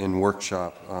met in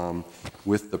workshop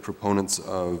with the proponents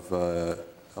of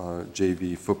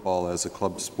JV football as a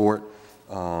club sport.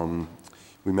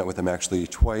 We met with them actually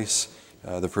twice.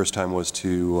 The first time was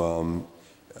to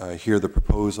hear the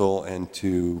proposal and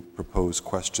to propose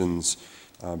questions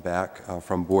back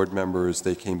from board members.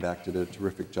 They came back, did a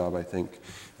terrific job, I think,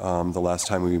 the last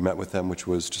time we met with them, which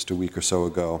was just a week or so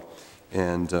ago.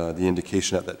 And the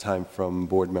indication at that time from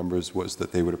board members was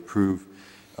that they would approve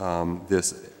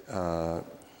this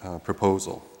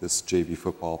proposal, this JV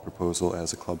football proposal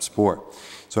as a club sport.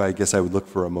 So I guess I would look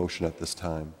for a motion at this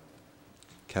time.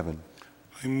 Kevin.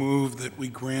 I move that we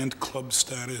grant club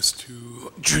status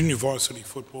to junior varsity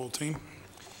football team.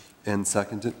 And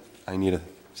seconded. I need a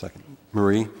second.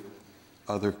 Marie,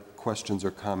 other questions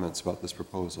or comments about this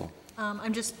proposal?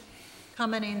 I'm just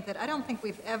commenting that I don't think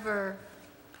we've ever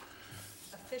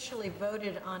officially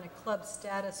voted on a club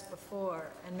status before,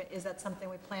 and is that something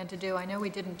we plan to do? I know we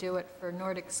didn't do it for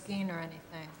Nordic skiing or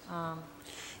anything.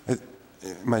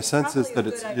 My sense is that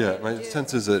Probably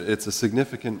sense is that it's a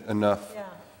significant enough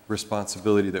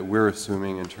responsibility that we're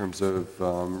assuming in terms of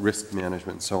risk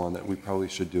management and so on that we probably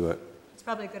should do it. It's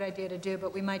probably a good idea to do,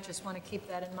 but we might just want to keep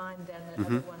that in mind then, that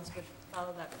other ones would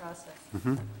follow that process.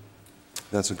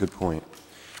 That's a good point.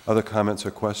 Other comments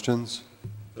or questions?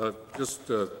 Just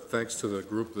thanks to the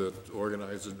group that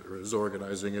is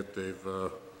organizing it.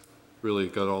 They've really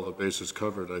got all the bases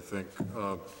covered, I think.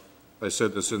 I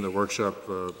said this in the workshop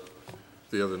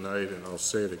the other night, and I'll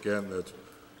say it again, that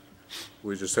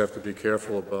we just have to be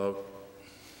careful about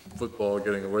football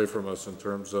getting away from us in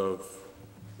terms of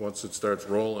once it starts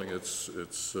rolling, it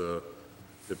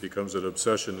becomes an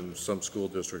obsession in some school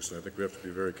districts, and I think we have to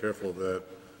be very careful of that.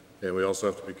 And we also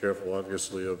have to be careful,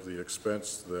 obviously, of the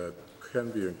expense that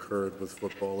can be incurred with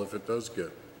football if it does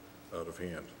get out of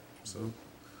hand. So,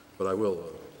 but I will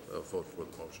vote for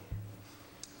the motion.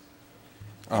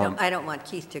 I don't want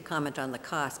Keith to comment on the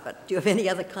cost, but do you have any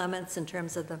other comments in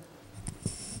terms of the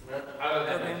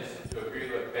Other than just to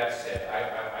agree with what Beth said,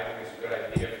 I think it's a good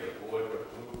idea for the board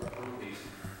to approve these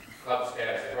club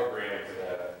status programs.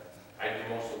 I do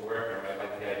most of the work, and I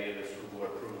like the idea that the school board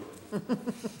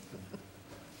approves it.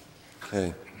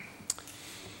 Okay.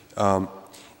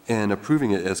 And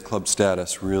approving it as club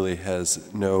status really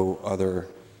has no other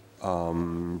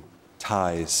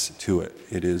ties to it.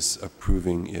 It is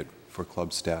approving it for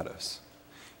club status.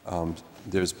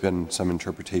 There's been some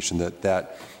interpretation that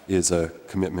that is a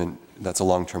commitment, that's a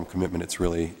long-term commitment.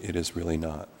 It is really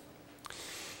not.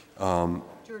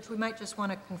 George, we might just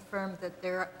want to confirm that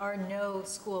there are no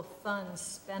school funds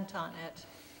spent on it,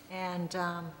 and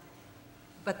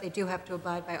but they do have to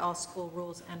abide by all school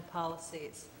rules and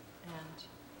policies. And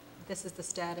this is the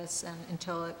status, and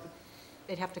until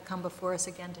they'd have to come before us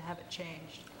again to have it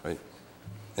changed. Right.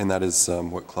 And that is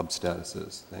what club status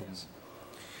is. Thanks.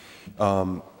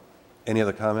 Any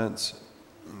other comments?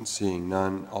 Seeing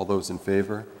none. All those in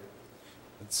favor?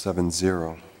 That's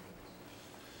 7-0.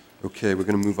 Okay, we're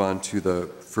going to move on to the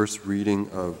first reading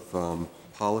of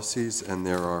policies, and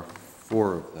there are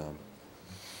 4 of them.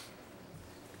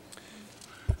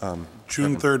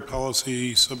 June 3rd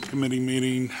Policy Subcommittee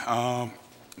meeting.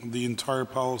 The entire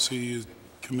policy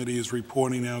committee is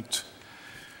reporting out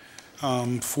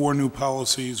 4 new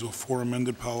policies or 4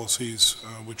 amended policies,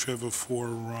 whichever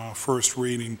for first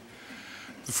reading.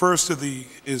 The first of the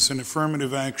is an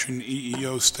affirmative action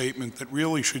EEO statement that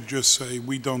really should just say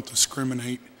we don't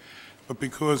discriminate, but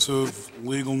because of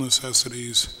legal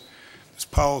necessities, this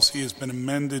policy has been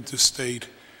amended to state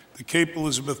The Cape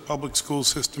Elizabeth Public School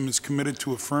System is committed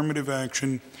to affirmative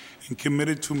action and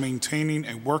committed to maintaining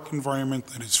a work environment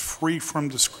that is free from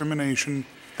discrimination,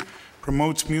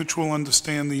 promotes mutual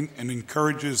understanding, and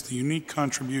encourages the unique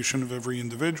contribution of every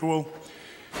individual.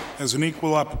 As an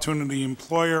equal opportunity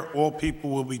employer, all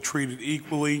people will be treated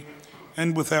equally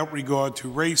and without regard to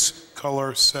race,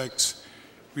 color, sex,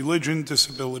 religion,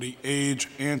 disability, age,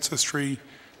 ancestry,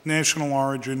 national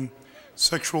origin,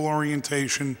 sexual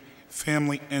orientation,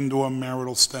 family and/or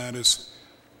marital status.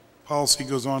 Policy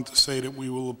goes on to say that we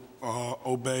will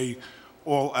obey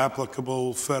all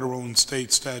applicable federal and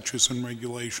state statutes and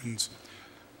regulations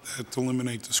that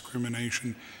eliminate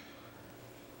discrimination.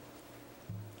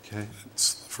 Okay.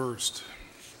 That's the first.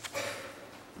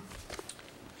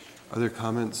 Are there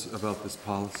comments about this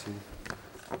policy?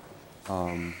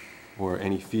 Or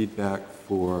any feedback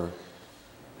for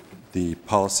the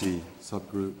policy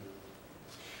subgroup?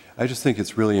 I just think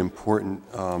it's really important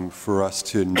for us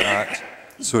to not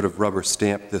sort of rubber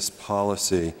stamp this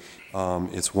policy.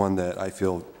 It's one that I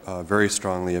feel very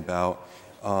strongly about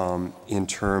in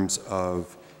terms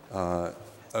of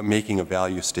making a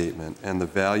value statement. And the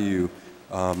value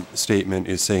statement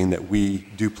is saying that we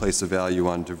do place a value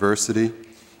on diversity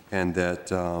and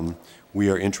that we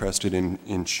are interested in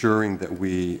ensuring that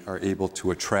we are able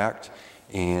to attract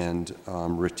and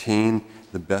retain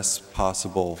the best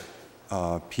possible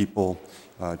people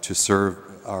to serve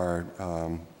our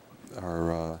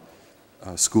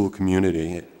school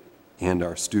community and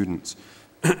our students.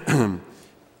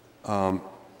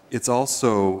 It's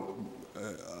also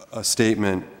a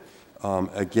statement,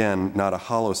 again, not a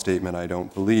hollow statement, I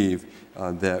don't believe,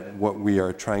 that what we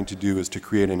are trying to do is to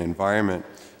create an environment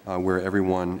where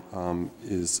everyone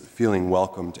is feeling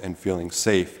welcomed and feeling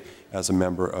safe as a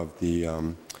member of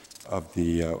the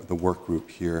work group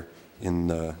here in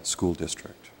the school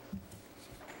district.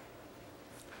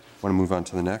 Want to move on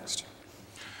to the next?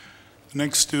 The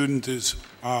next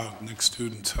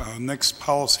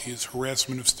policy is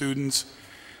harassment of students.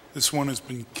 This one has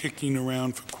been kicking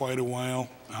around for quite a while,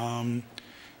 and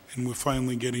we're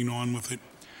finally getting on with it.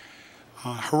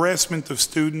 Harassment of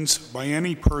students by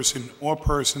any person or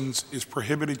persons is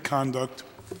prohibited conduct,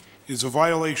 is a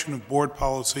violation of board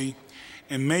policy,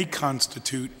 and may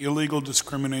constitute illegal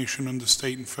discrimination under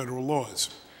state and federal laws.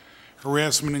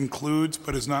 Harassment includes,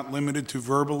 but is not limited to,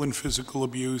 verbal and physical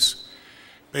abuse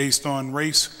based on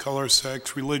race, color,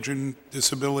 sex, religion,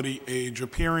 disability, age,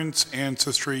 appearance,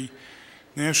 ancestry,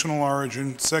 national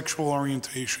origin, sexual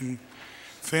orientation,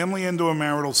 family and/or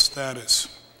marital status.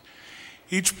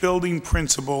 Each building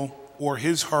principal or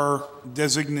his/her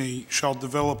designee shall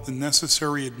develop the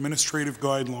necessary administrative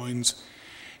guidelines,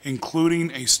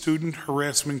 including a student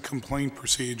harassment complaint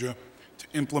procedure, to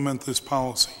implement this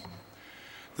policy.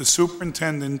 The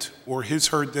superintendent or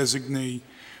his/her designee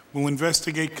will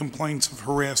investigate complaints of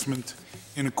harassment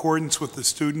in accordance with the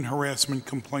student harassment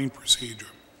complaint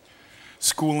procedure.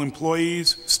 School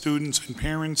employees, students, and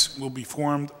parents will be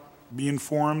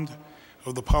informed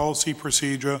of the policy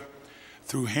procedure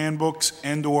through handbooks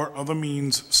and/or other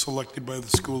means selected by the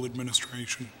school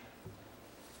administration.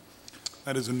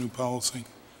 That is a new policy.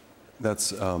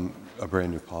 That's a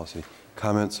brand new policy.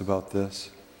 Comments about this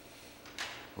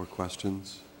or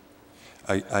questions?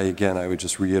 Again, I would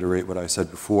just reiterate what I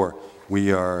said before.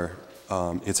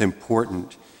 It's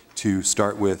important to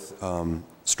start with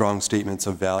strong statements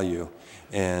of value,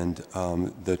 and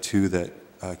the two that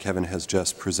Kevin has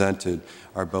just presented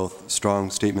are both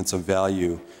strong statements of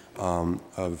value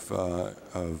of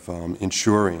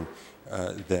ensuring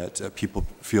that people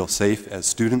feel safe as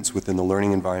students within the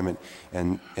learning environment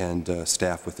and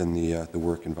staff within the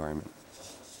work environment.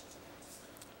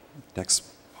 Next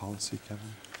policy,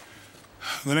 Kevin.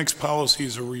 The next policy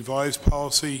is a revised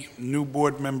policy, new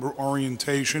board member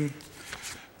orientation.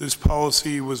 This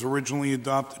policy was originally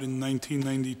adopted in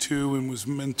 1992 and was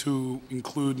meant to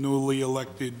include newly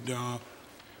elected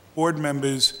board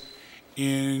members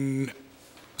in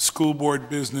school board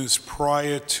business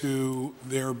prior to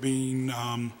their being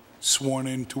sworn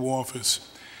into office.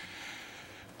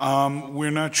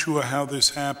 We're not sure how this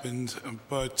happened,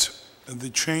 but the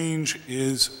change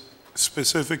is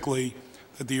specifically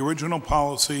that the original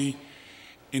policy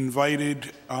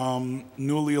invited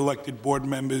newly elected board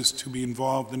members to be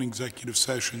involved in executive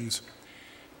sessions.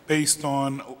 Based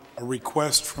on a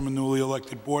request from a newly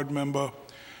elected board member,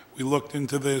 we looked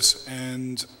into this,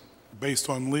 and based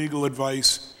on legal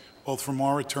advice, both from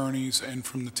our attorneys and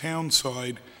from the town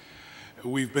side,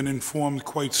 we've been informed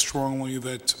quite strongly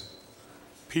that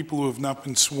people who have not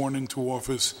been sworn into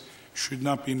office should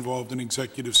not be involved in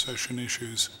executive session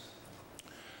issues.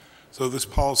 So this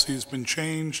policy has been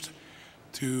changed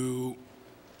to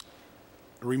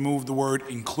remove the word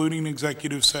including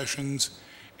executive sessions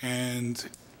and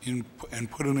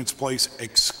put in its place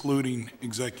excluding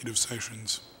executive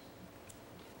sessions.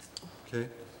 Okay.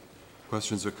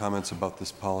 Questions or comments about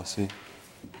this policy?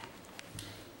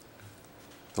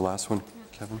 The last one,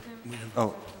 Kevin?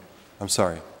 Oh, I'm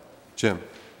sorry. Jim?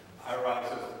 I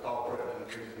rise as the culprit and the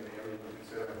reason that you're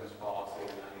considering this policy,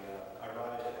 and I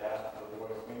rise to ask for the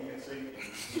board's leniency in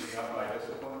keeping up my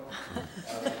discipline.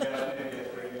 Suggest maybe a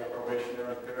 3-year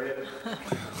probationary period,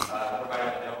 provided I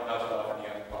don't dust off any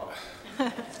other policy.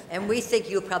 And we think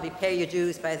you'll probably pay your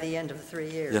dues by the end of the 3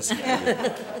 years. Yes.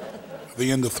 The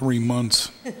end of 3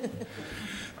 months.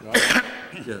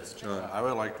 Yes, John. I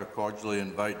would like to cordially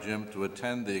invite Jim to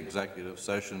attend the executive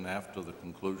session after the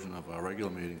conclusion of our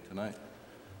regular meeting tonight,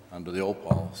 under the old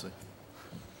policy.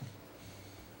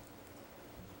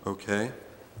 Okay.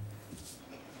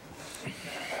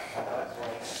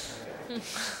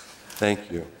 Thank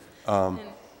you. And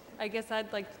I guess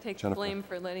I'd like to take the Jennifer. blame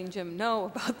for letting Jim know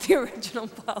about the original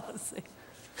policy.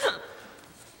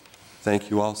 Thank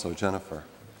you also, Jennifer.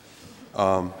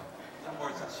 More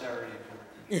sincerity.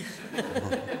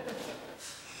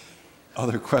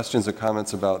 Other questions or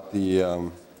comments about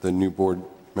the new board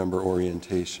member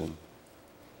orientation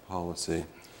policy,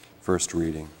 first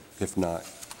reading? If not,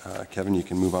 Kevin, you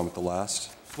can move on with the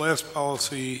last. Last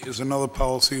policy is another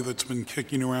policy that's been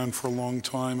kicking around for a long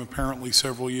time. Apparently,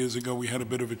 several years ago, we had a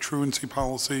bit of a truancy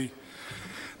policy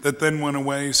that then went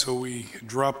away, so we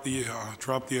dropped the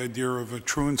idea of a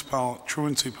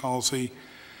truancy policy,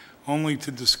 only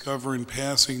to discover in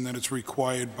passing that it's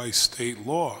required by state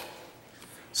law.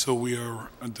 So we are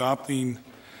adopting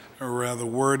a rather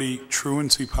wordy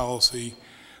truancy policy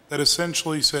that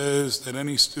essentially says that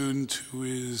any student who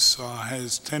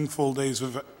has 10 full days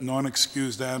of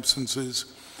non-excused absences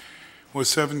or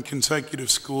 7 consecutive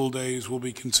school days will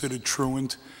be considered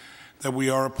truant, that we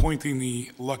are appointing the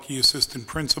lucky assistant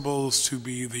principals to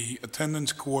be the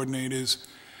attendance coordinators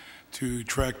to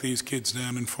track these kids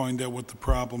down and find out what the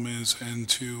problem is, and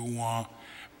to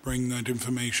bring that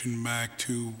information back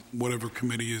to whatever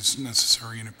committee is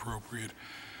necessary and appropriate.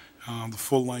 The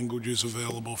full language is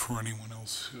available for anyone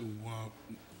else who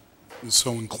is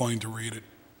so inclined to read it.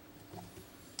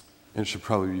 And it should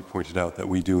probably be pointed out that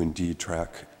we do indeed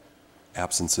track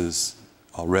absences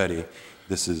already.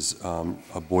 This is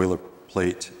a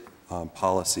boilerplate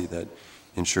policy that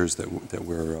ensures that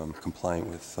we're compliant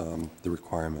with the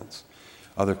requirements.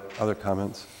 Other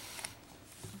comments?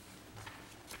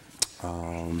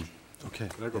 Okay.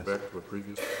 Can I go back to a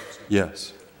previous policy?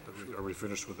 Yes. Are we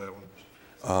finished with that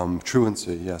one?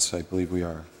 Truancy, yes, I believe we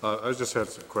are. I just had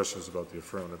some questions about the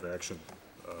affirmative action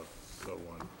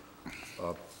one.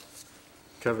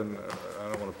 Kevin, I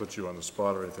don't want to put you on the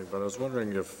spot or anything, but I was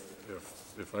wondering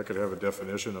if I could have a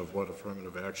definition of what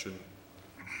affirmative action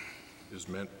is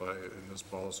meant by in this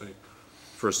policy.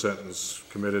 First sentence,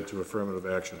 committed to affirmative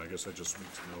action. I guess I just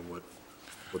need to know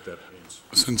what that means.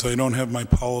 Since I don't have my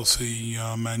policy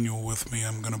manual with me,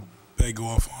 I'm going to beg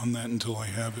off on that until I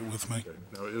have it with me. Okay.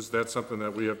 Now, is that something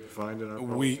that we have defined in our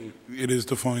policy? It is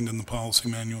defined in the policy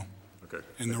manual. Okay.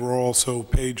 And there are also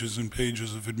pages and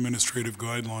pages of administrative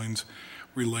guidelines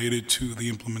related to the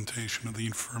implementation of the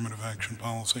affirmative action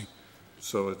policy.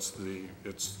 So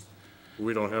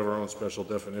we don't have our own special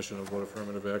definition of what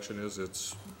affirmative action is.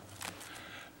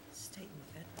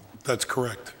 That's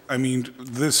correct. I mean,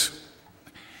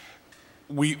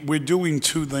 we're doing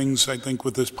two things, I think,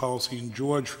 with this policy, and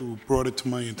George, who brought it to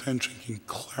my attention, can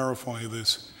clarify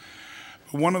this.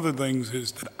 But one of the things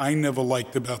is that I never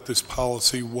liked about this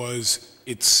policy was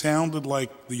it sounded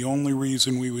like the only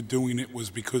reason we were doing it was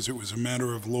because it was a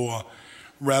matter of law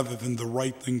rather than the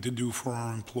right thing to do for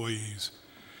our employees.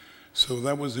 So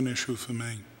that was an issue for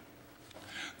me.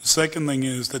 The second thing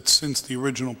is that since the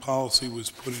original policy was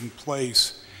put in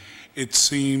place, it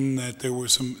seemed that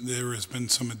there has been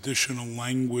some additional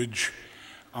language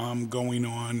going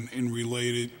on in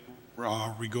related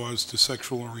regards to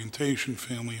sexual orientation,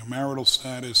 family or marital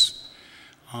status,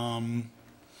 and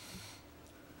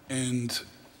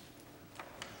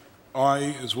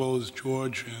I, as well as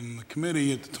George and the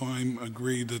committee at the time,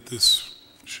 agreed that this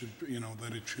should,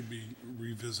 that it should be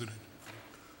revisited.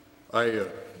 I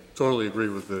totally agree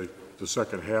with the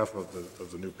second half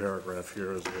of the new paragraph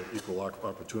here as an equal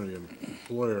opportunity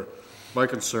employer. My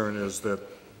concern is that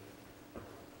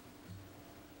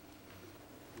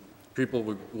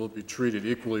people will be treated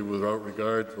equally without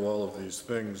regard to all of these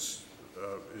things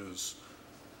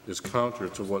is counter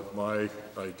to what my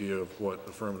idea of what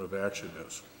affirmative action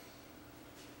is.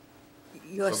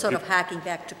 You're sort of hacking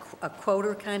back to a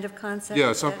quota kind of concept?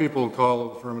 Yeah, some people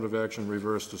call affirmative action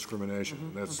reverse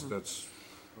discrimination. That's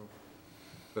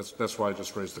That's why I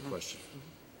just raised the question.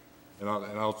 And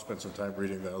I'll spend some time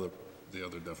reading the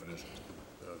other definitions.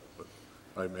 But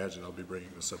I imagine I'll be bringing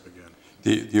this up again.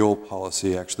 The old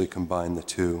policy actually combined the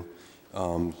two.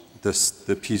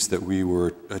 The piece that we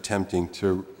were attempting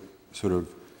to sort of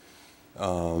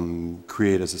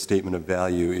create as a statement of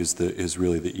value is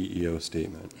really the EEO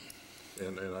statement.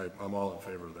 And I'm all in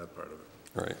favor of that part of it.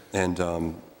 Right.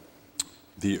 And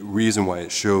the reason why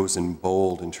it shows in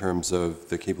bold in terms of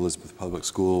the Cape Elizabeth Public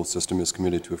School System is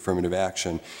committed to affirmative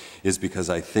action is because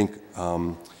I think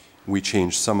we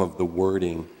changed some of the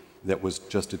wording that was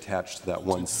just attached to that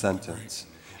one sentence.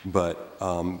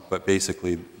 But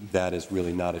basically, that is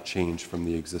really not a change from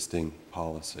the existing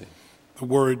policy. The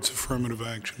words affirmative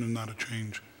action are not a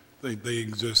change. They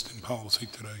exist in policy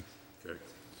today. Okay.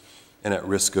 And at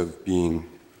risk of being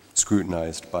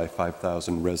scrutinized by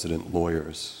 5,000 resident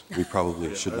lawyers, we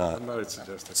probably should not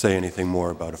say anything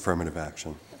more about affirmative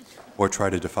action or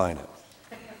try to define it.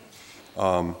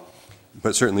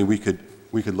 But certainly we could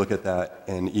look at that,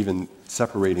 and even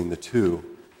separating the two,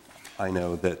 I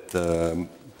know that the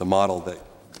model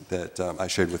that I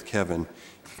shared with Kevin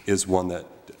is one that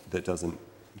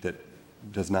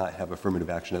does not have affirmative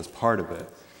action as part of it.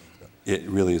 It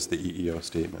really is the EEO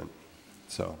statement.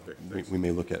 So we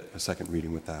may look at a second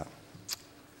reading with that.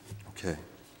 Okay.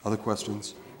 Other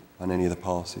questions on any of the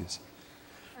policies?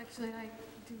 Actually, I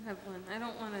do have one. I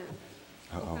don't want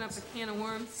to open up a can of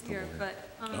worms here, but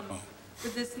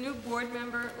with this new board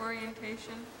member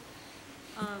orientation,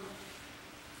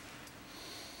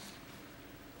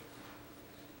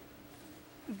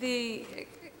 the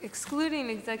excluding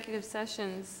executive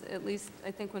sessions, at least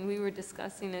I think when we were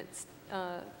discussing it,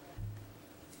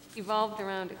 evolved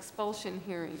around expulsion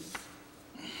hearings.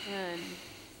 And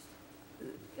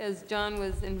as John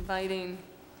was inviting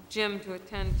Jim to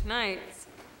attend tonight,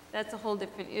 that's a whole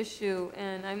different issue,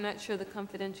 and I'm not sure the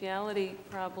confidentiality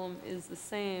problem is the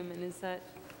same, and is that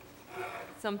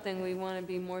something we want to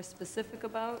be more specific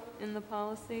about in the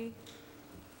policy?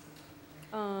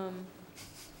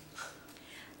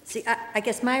 See, I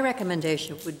guess my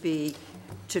recommendation would be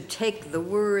to take the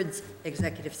words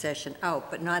executive session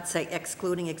out, but not say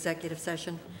excluding executive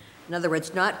session. In other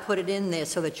words, not put it in there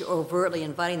so that you're overtly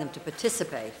inviting them to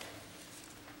participate,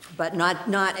 but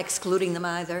not excluding them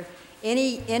either.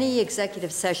 Any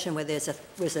executive session where there's a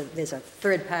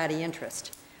third-party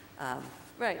interest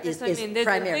right. is I mean, there's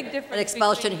primary. a big difference An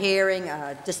expulsion between, hearing,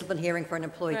 a discipline hearing for an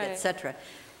employee, right, et cetera.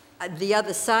 The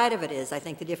other side of it is, I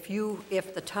think that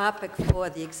if the topic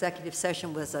for the executive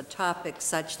session was a topic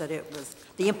such that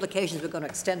the implications were going to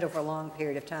extend over a long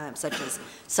period of time, such as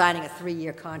signing a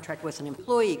 3-year contract with an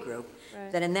employee group,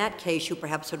 right, then in that case, you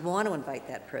perhaps would want to invite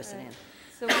that person right, in.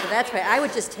 So That's why I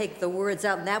would just take the words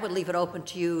out, and that would leave it open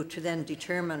to you to then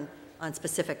determine on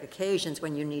specific occasions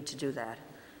when you need to do that.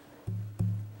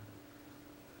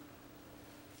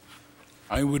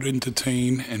 I would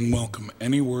entertain and welcome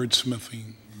any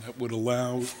wordsmithing that would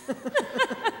allow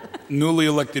newly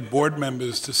elected board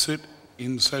members to sit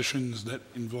in sessions that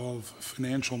involve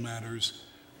financial matters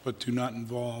but do not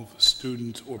involve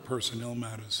student or personnel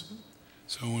matters.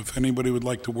 So if anybody would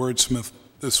like to wordsmith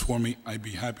this for me, I'd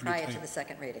be happy to Prior take to the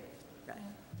second reading.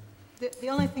 Right. The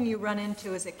only thing you run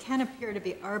into is it can appear to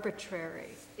be arbitrary.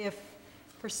 If,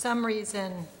 for some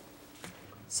reason,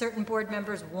 certain board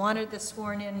members wanted the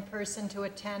sworn-in person to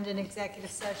attend an executive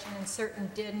session and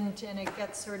certain didn't, and it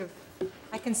gets sort of,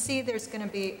 I can see there's going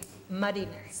to be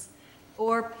muddiness.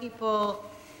 Or people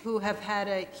who have had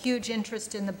a huge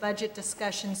interest in the budget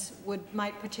discussions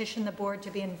might petition the board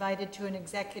to be invited to an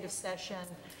executive session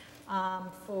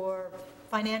for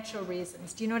financial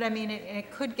reasons. Do you know what I mean?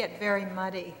 It could get very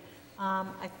muddy.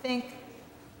 I think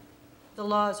the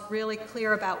law is really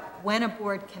clear about when a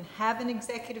board can have an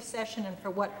executive session and for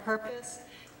what purpose.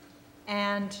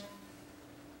 And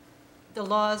the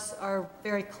laws are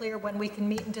very clear when we can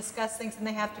meet and discuss things, and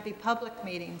they have to be public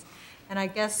meetings. And I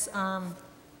guess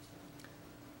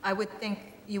I would think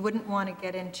you wouldn't want to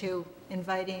get into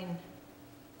inviting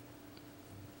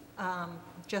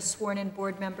just sworn-in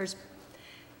board members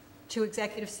to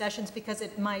executive sessions because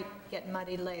it might get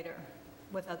muddy later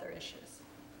with other issues.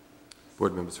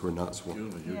 Board members who are not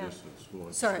sworn. Yeah.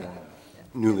 Sworn. Sorry.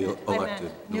 Newly I meant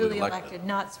elected. newly elected,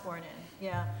 not sworn in,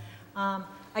 yeah.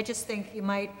 I just think you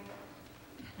might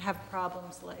have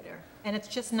problems later. And it's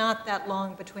just not that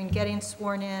long between getting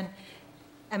sworn in,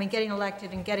 getting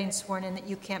elected and getting sworn in that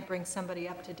you can't bring somebody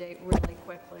up to date really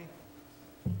quickly.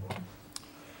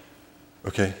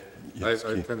 Okay. I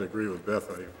tend to agree with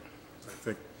Beth. I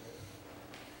think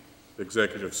the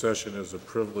executive session is a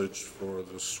privilege for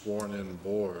the sworn-in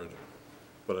board,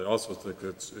 but I also think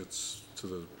it's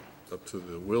to the up to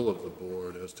the will of the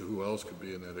board as to who else could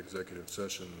be in that executive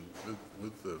session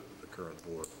with the current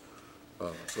board.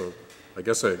 So I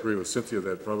guess I agree with Cynthia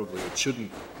that probably it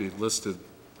shouldn't be listed,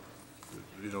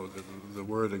 you know, the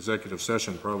word executive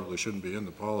session probably shouldn't be in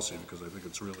the policy, because I think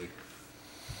it's really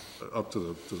up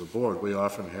to the board. We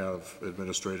often have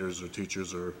administrators or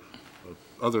teachers or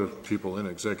other people in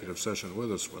executive session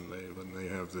with us when they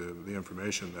have the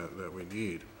information that we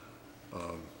need.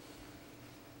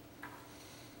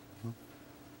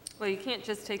 Well, you can't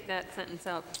just take that sentence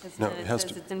out, because No, then it it has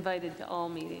says to- it's invited to all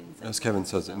meetings. As Kevin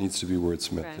says, it needs to be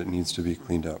wordsmithed. Right. It needs to be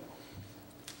cleaned up.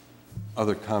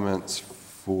 Other comments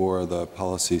for the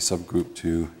policy subgroup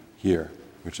to hear,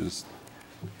 which is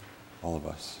all of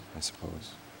us, I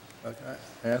suppose. Can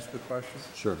I ask a question?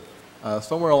 Sure.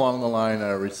 Somewhere along the line,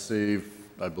 I received,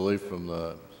 I believe from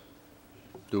the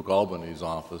Duke Albany's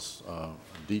office, a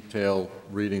detailed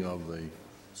reading of the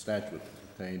statute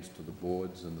that pertains to the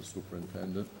boards and the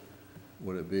superintendent.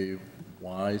 Would it be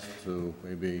wise to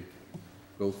maybe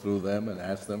go through them and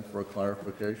ask them for a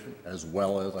clarification, as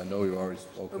well as, I know you've already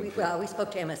spoken to... Well, we spoke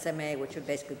to MSMA, which would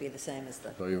basically be the same as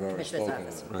the So you've already Commissioner's spoken,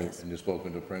 office. right? Yes. And you've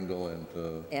spoken to Pringle and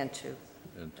to... And to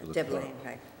the Deb clerk. Lane,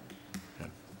 right.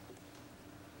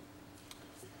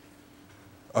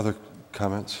 Other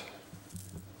comments?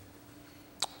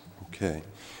 Okay.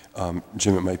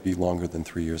 Jim, it might be longer than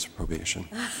 3 years of probation.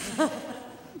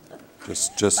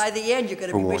 Just By the end, you're going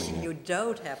to be forewarning wishing you. you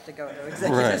don't have to go to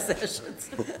executive Right.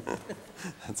 sessions.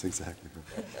 That's exactly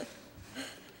right.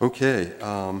 Okay.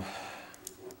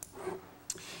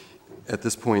 At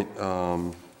this point,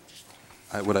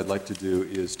 what I'd like to do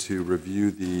is to review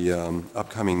the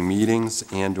upcoming meetings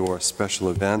and/or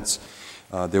special events.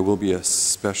 There will be a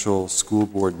special school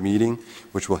board meeting,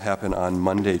 which will happen on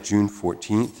Monday, June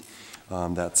 14th.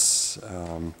 That's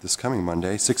this coming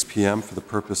Monday, 6 p.m. for the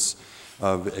purpose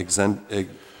of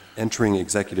entering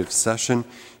executive session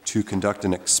to conduct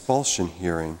an expulsion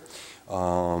hearing.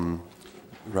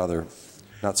 Rather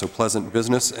not so pleasant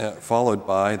business, followed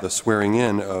by the swearing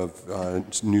in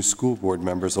of new school board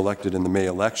members elected in the May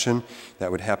election.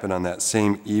 That would happen on that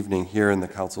same evening here in the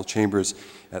council chambers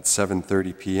at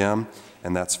 7:30 p.m.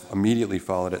 And that's immediately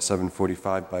followed at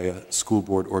 7:45 by a school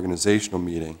board organizational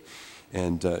meeting.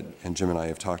 And Jim and I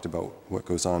have talked about what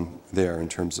goes on there in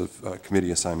terms of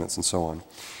committee assignments and so on.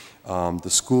 The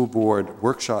school board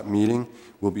workshop meeting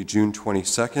will be June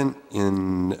 22nd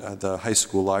in the high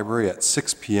school library at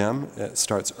 6 p.m. It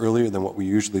starts earlier than what we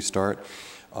usually start.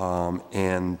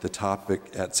 And the topic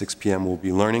at 6 p.m. will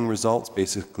be learning results,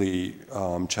 basically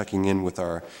checking in with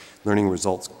our learning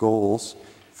results goals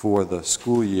for the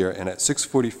school year. And at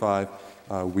 6:45,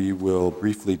 we will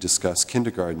briefly discuss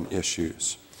kindergarten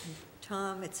issues.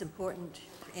 Tom, it's important,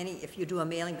 if you do a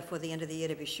mailing before the end of the year,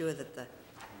 to be sure that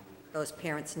those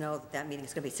parents know that that meeting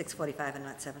is going to be 6:45 and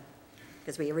not 7,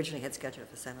 because we originally had scheduled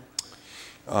for 7.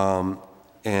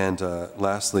 And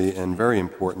lastly, and very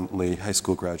importantly, high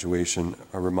school graduation,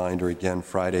 a reminder again,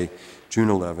 Friday, June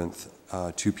 11th,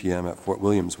 2 p.m. at Fort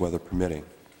Williams, weather permitting.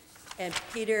 And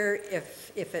Peter,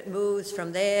 if it moves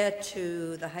from there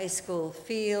to the high school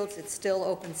fields, it's still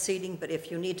open seating, but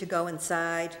if you need to go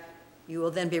inside, you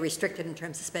will then be restricted in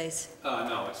terms of space?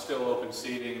 No, it's still open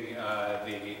seating.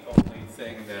 The only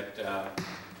thing that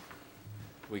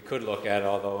we could look at,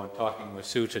 although in talking with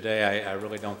Sue today, I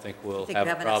really don't think we'll have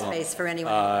a problem. Enough space for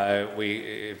anyone?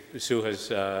 Sue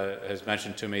has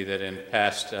mentioned to me that in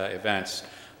past events,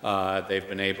 they've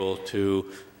been able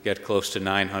to get close to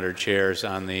 900 chairs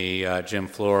on the gym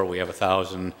floor. We have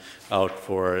 1,000 out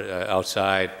for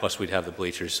outside, plus we'd have the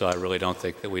bleachers, so I really don't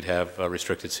think that we'd have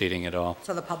restricted seating at all.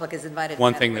 So the public is invited?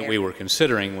 One thing that we were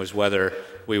considering was whether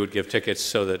we would give tickets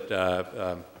so that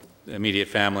the immediate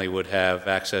family would have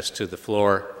access to the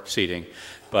floor seating,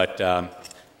 but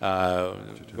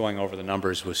going over the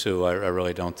numbers with Sue, I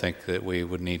really don't think that we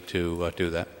would need to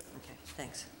do that. Okay,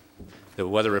 thanks. The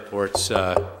weather reports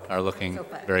are looking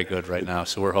very good right now,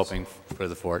 so we're hoping for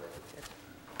the fort.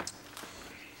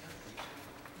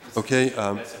 Okay.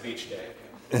 That's a beach day.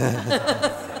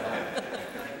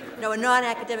 No, a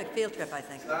non-academic field trip, I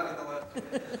think.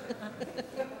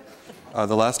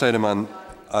 The last item on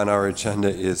our agenda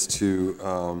is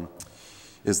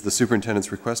the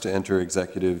superintendent's request to enter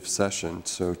executive session.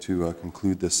 So to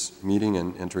conclude this meeting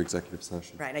and enter executive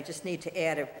session. Right, I just need to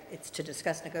add, it's to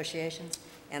discuss negotiations,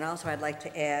 and also I'd like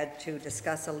to add to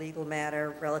discuss a legal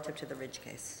matter relative to the Ridge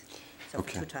case. So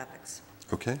Okay. 2 topics.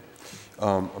 Okay.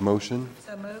 A motion?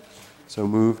 So moved. So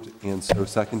moved and so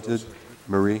seconded.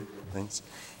 Marie, thanks.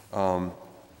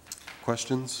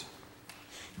 Questions?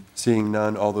 Seeing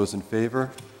none, all those in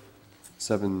favor?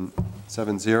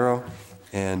 7-0.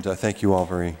 And thank you all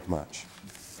very much.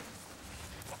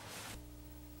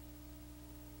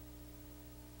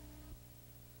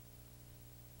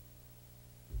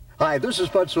 Hi, this is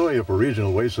Bud Sawyer for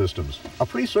Regional Waste Systems. A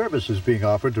free service is being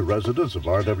offered to residents of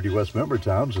RWS member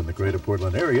towns in the greater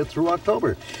Portland area through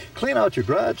October. Clean out your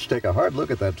garage, take a hard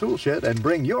look at that tool shed, and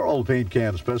bring your old paint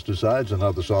cans, pesticides, and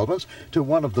other solvents to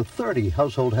one of the 30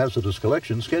 household hazardous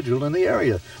collections scheduled in the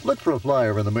area. Look for a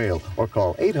flyer in the mail or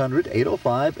call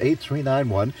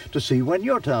 800-805-8391 to see when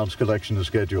your town's collection is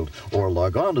scheduled, or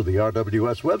log on to the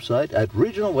RWS website at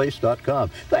regionalwaste.com.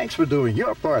 Thanks for doing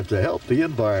your part to help the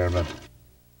environment.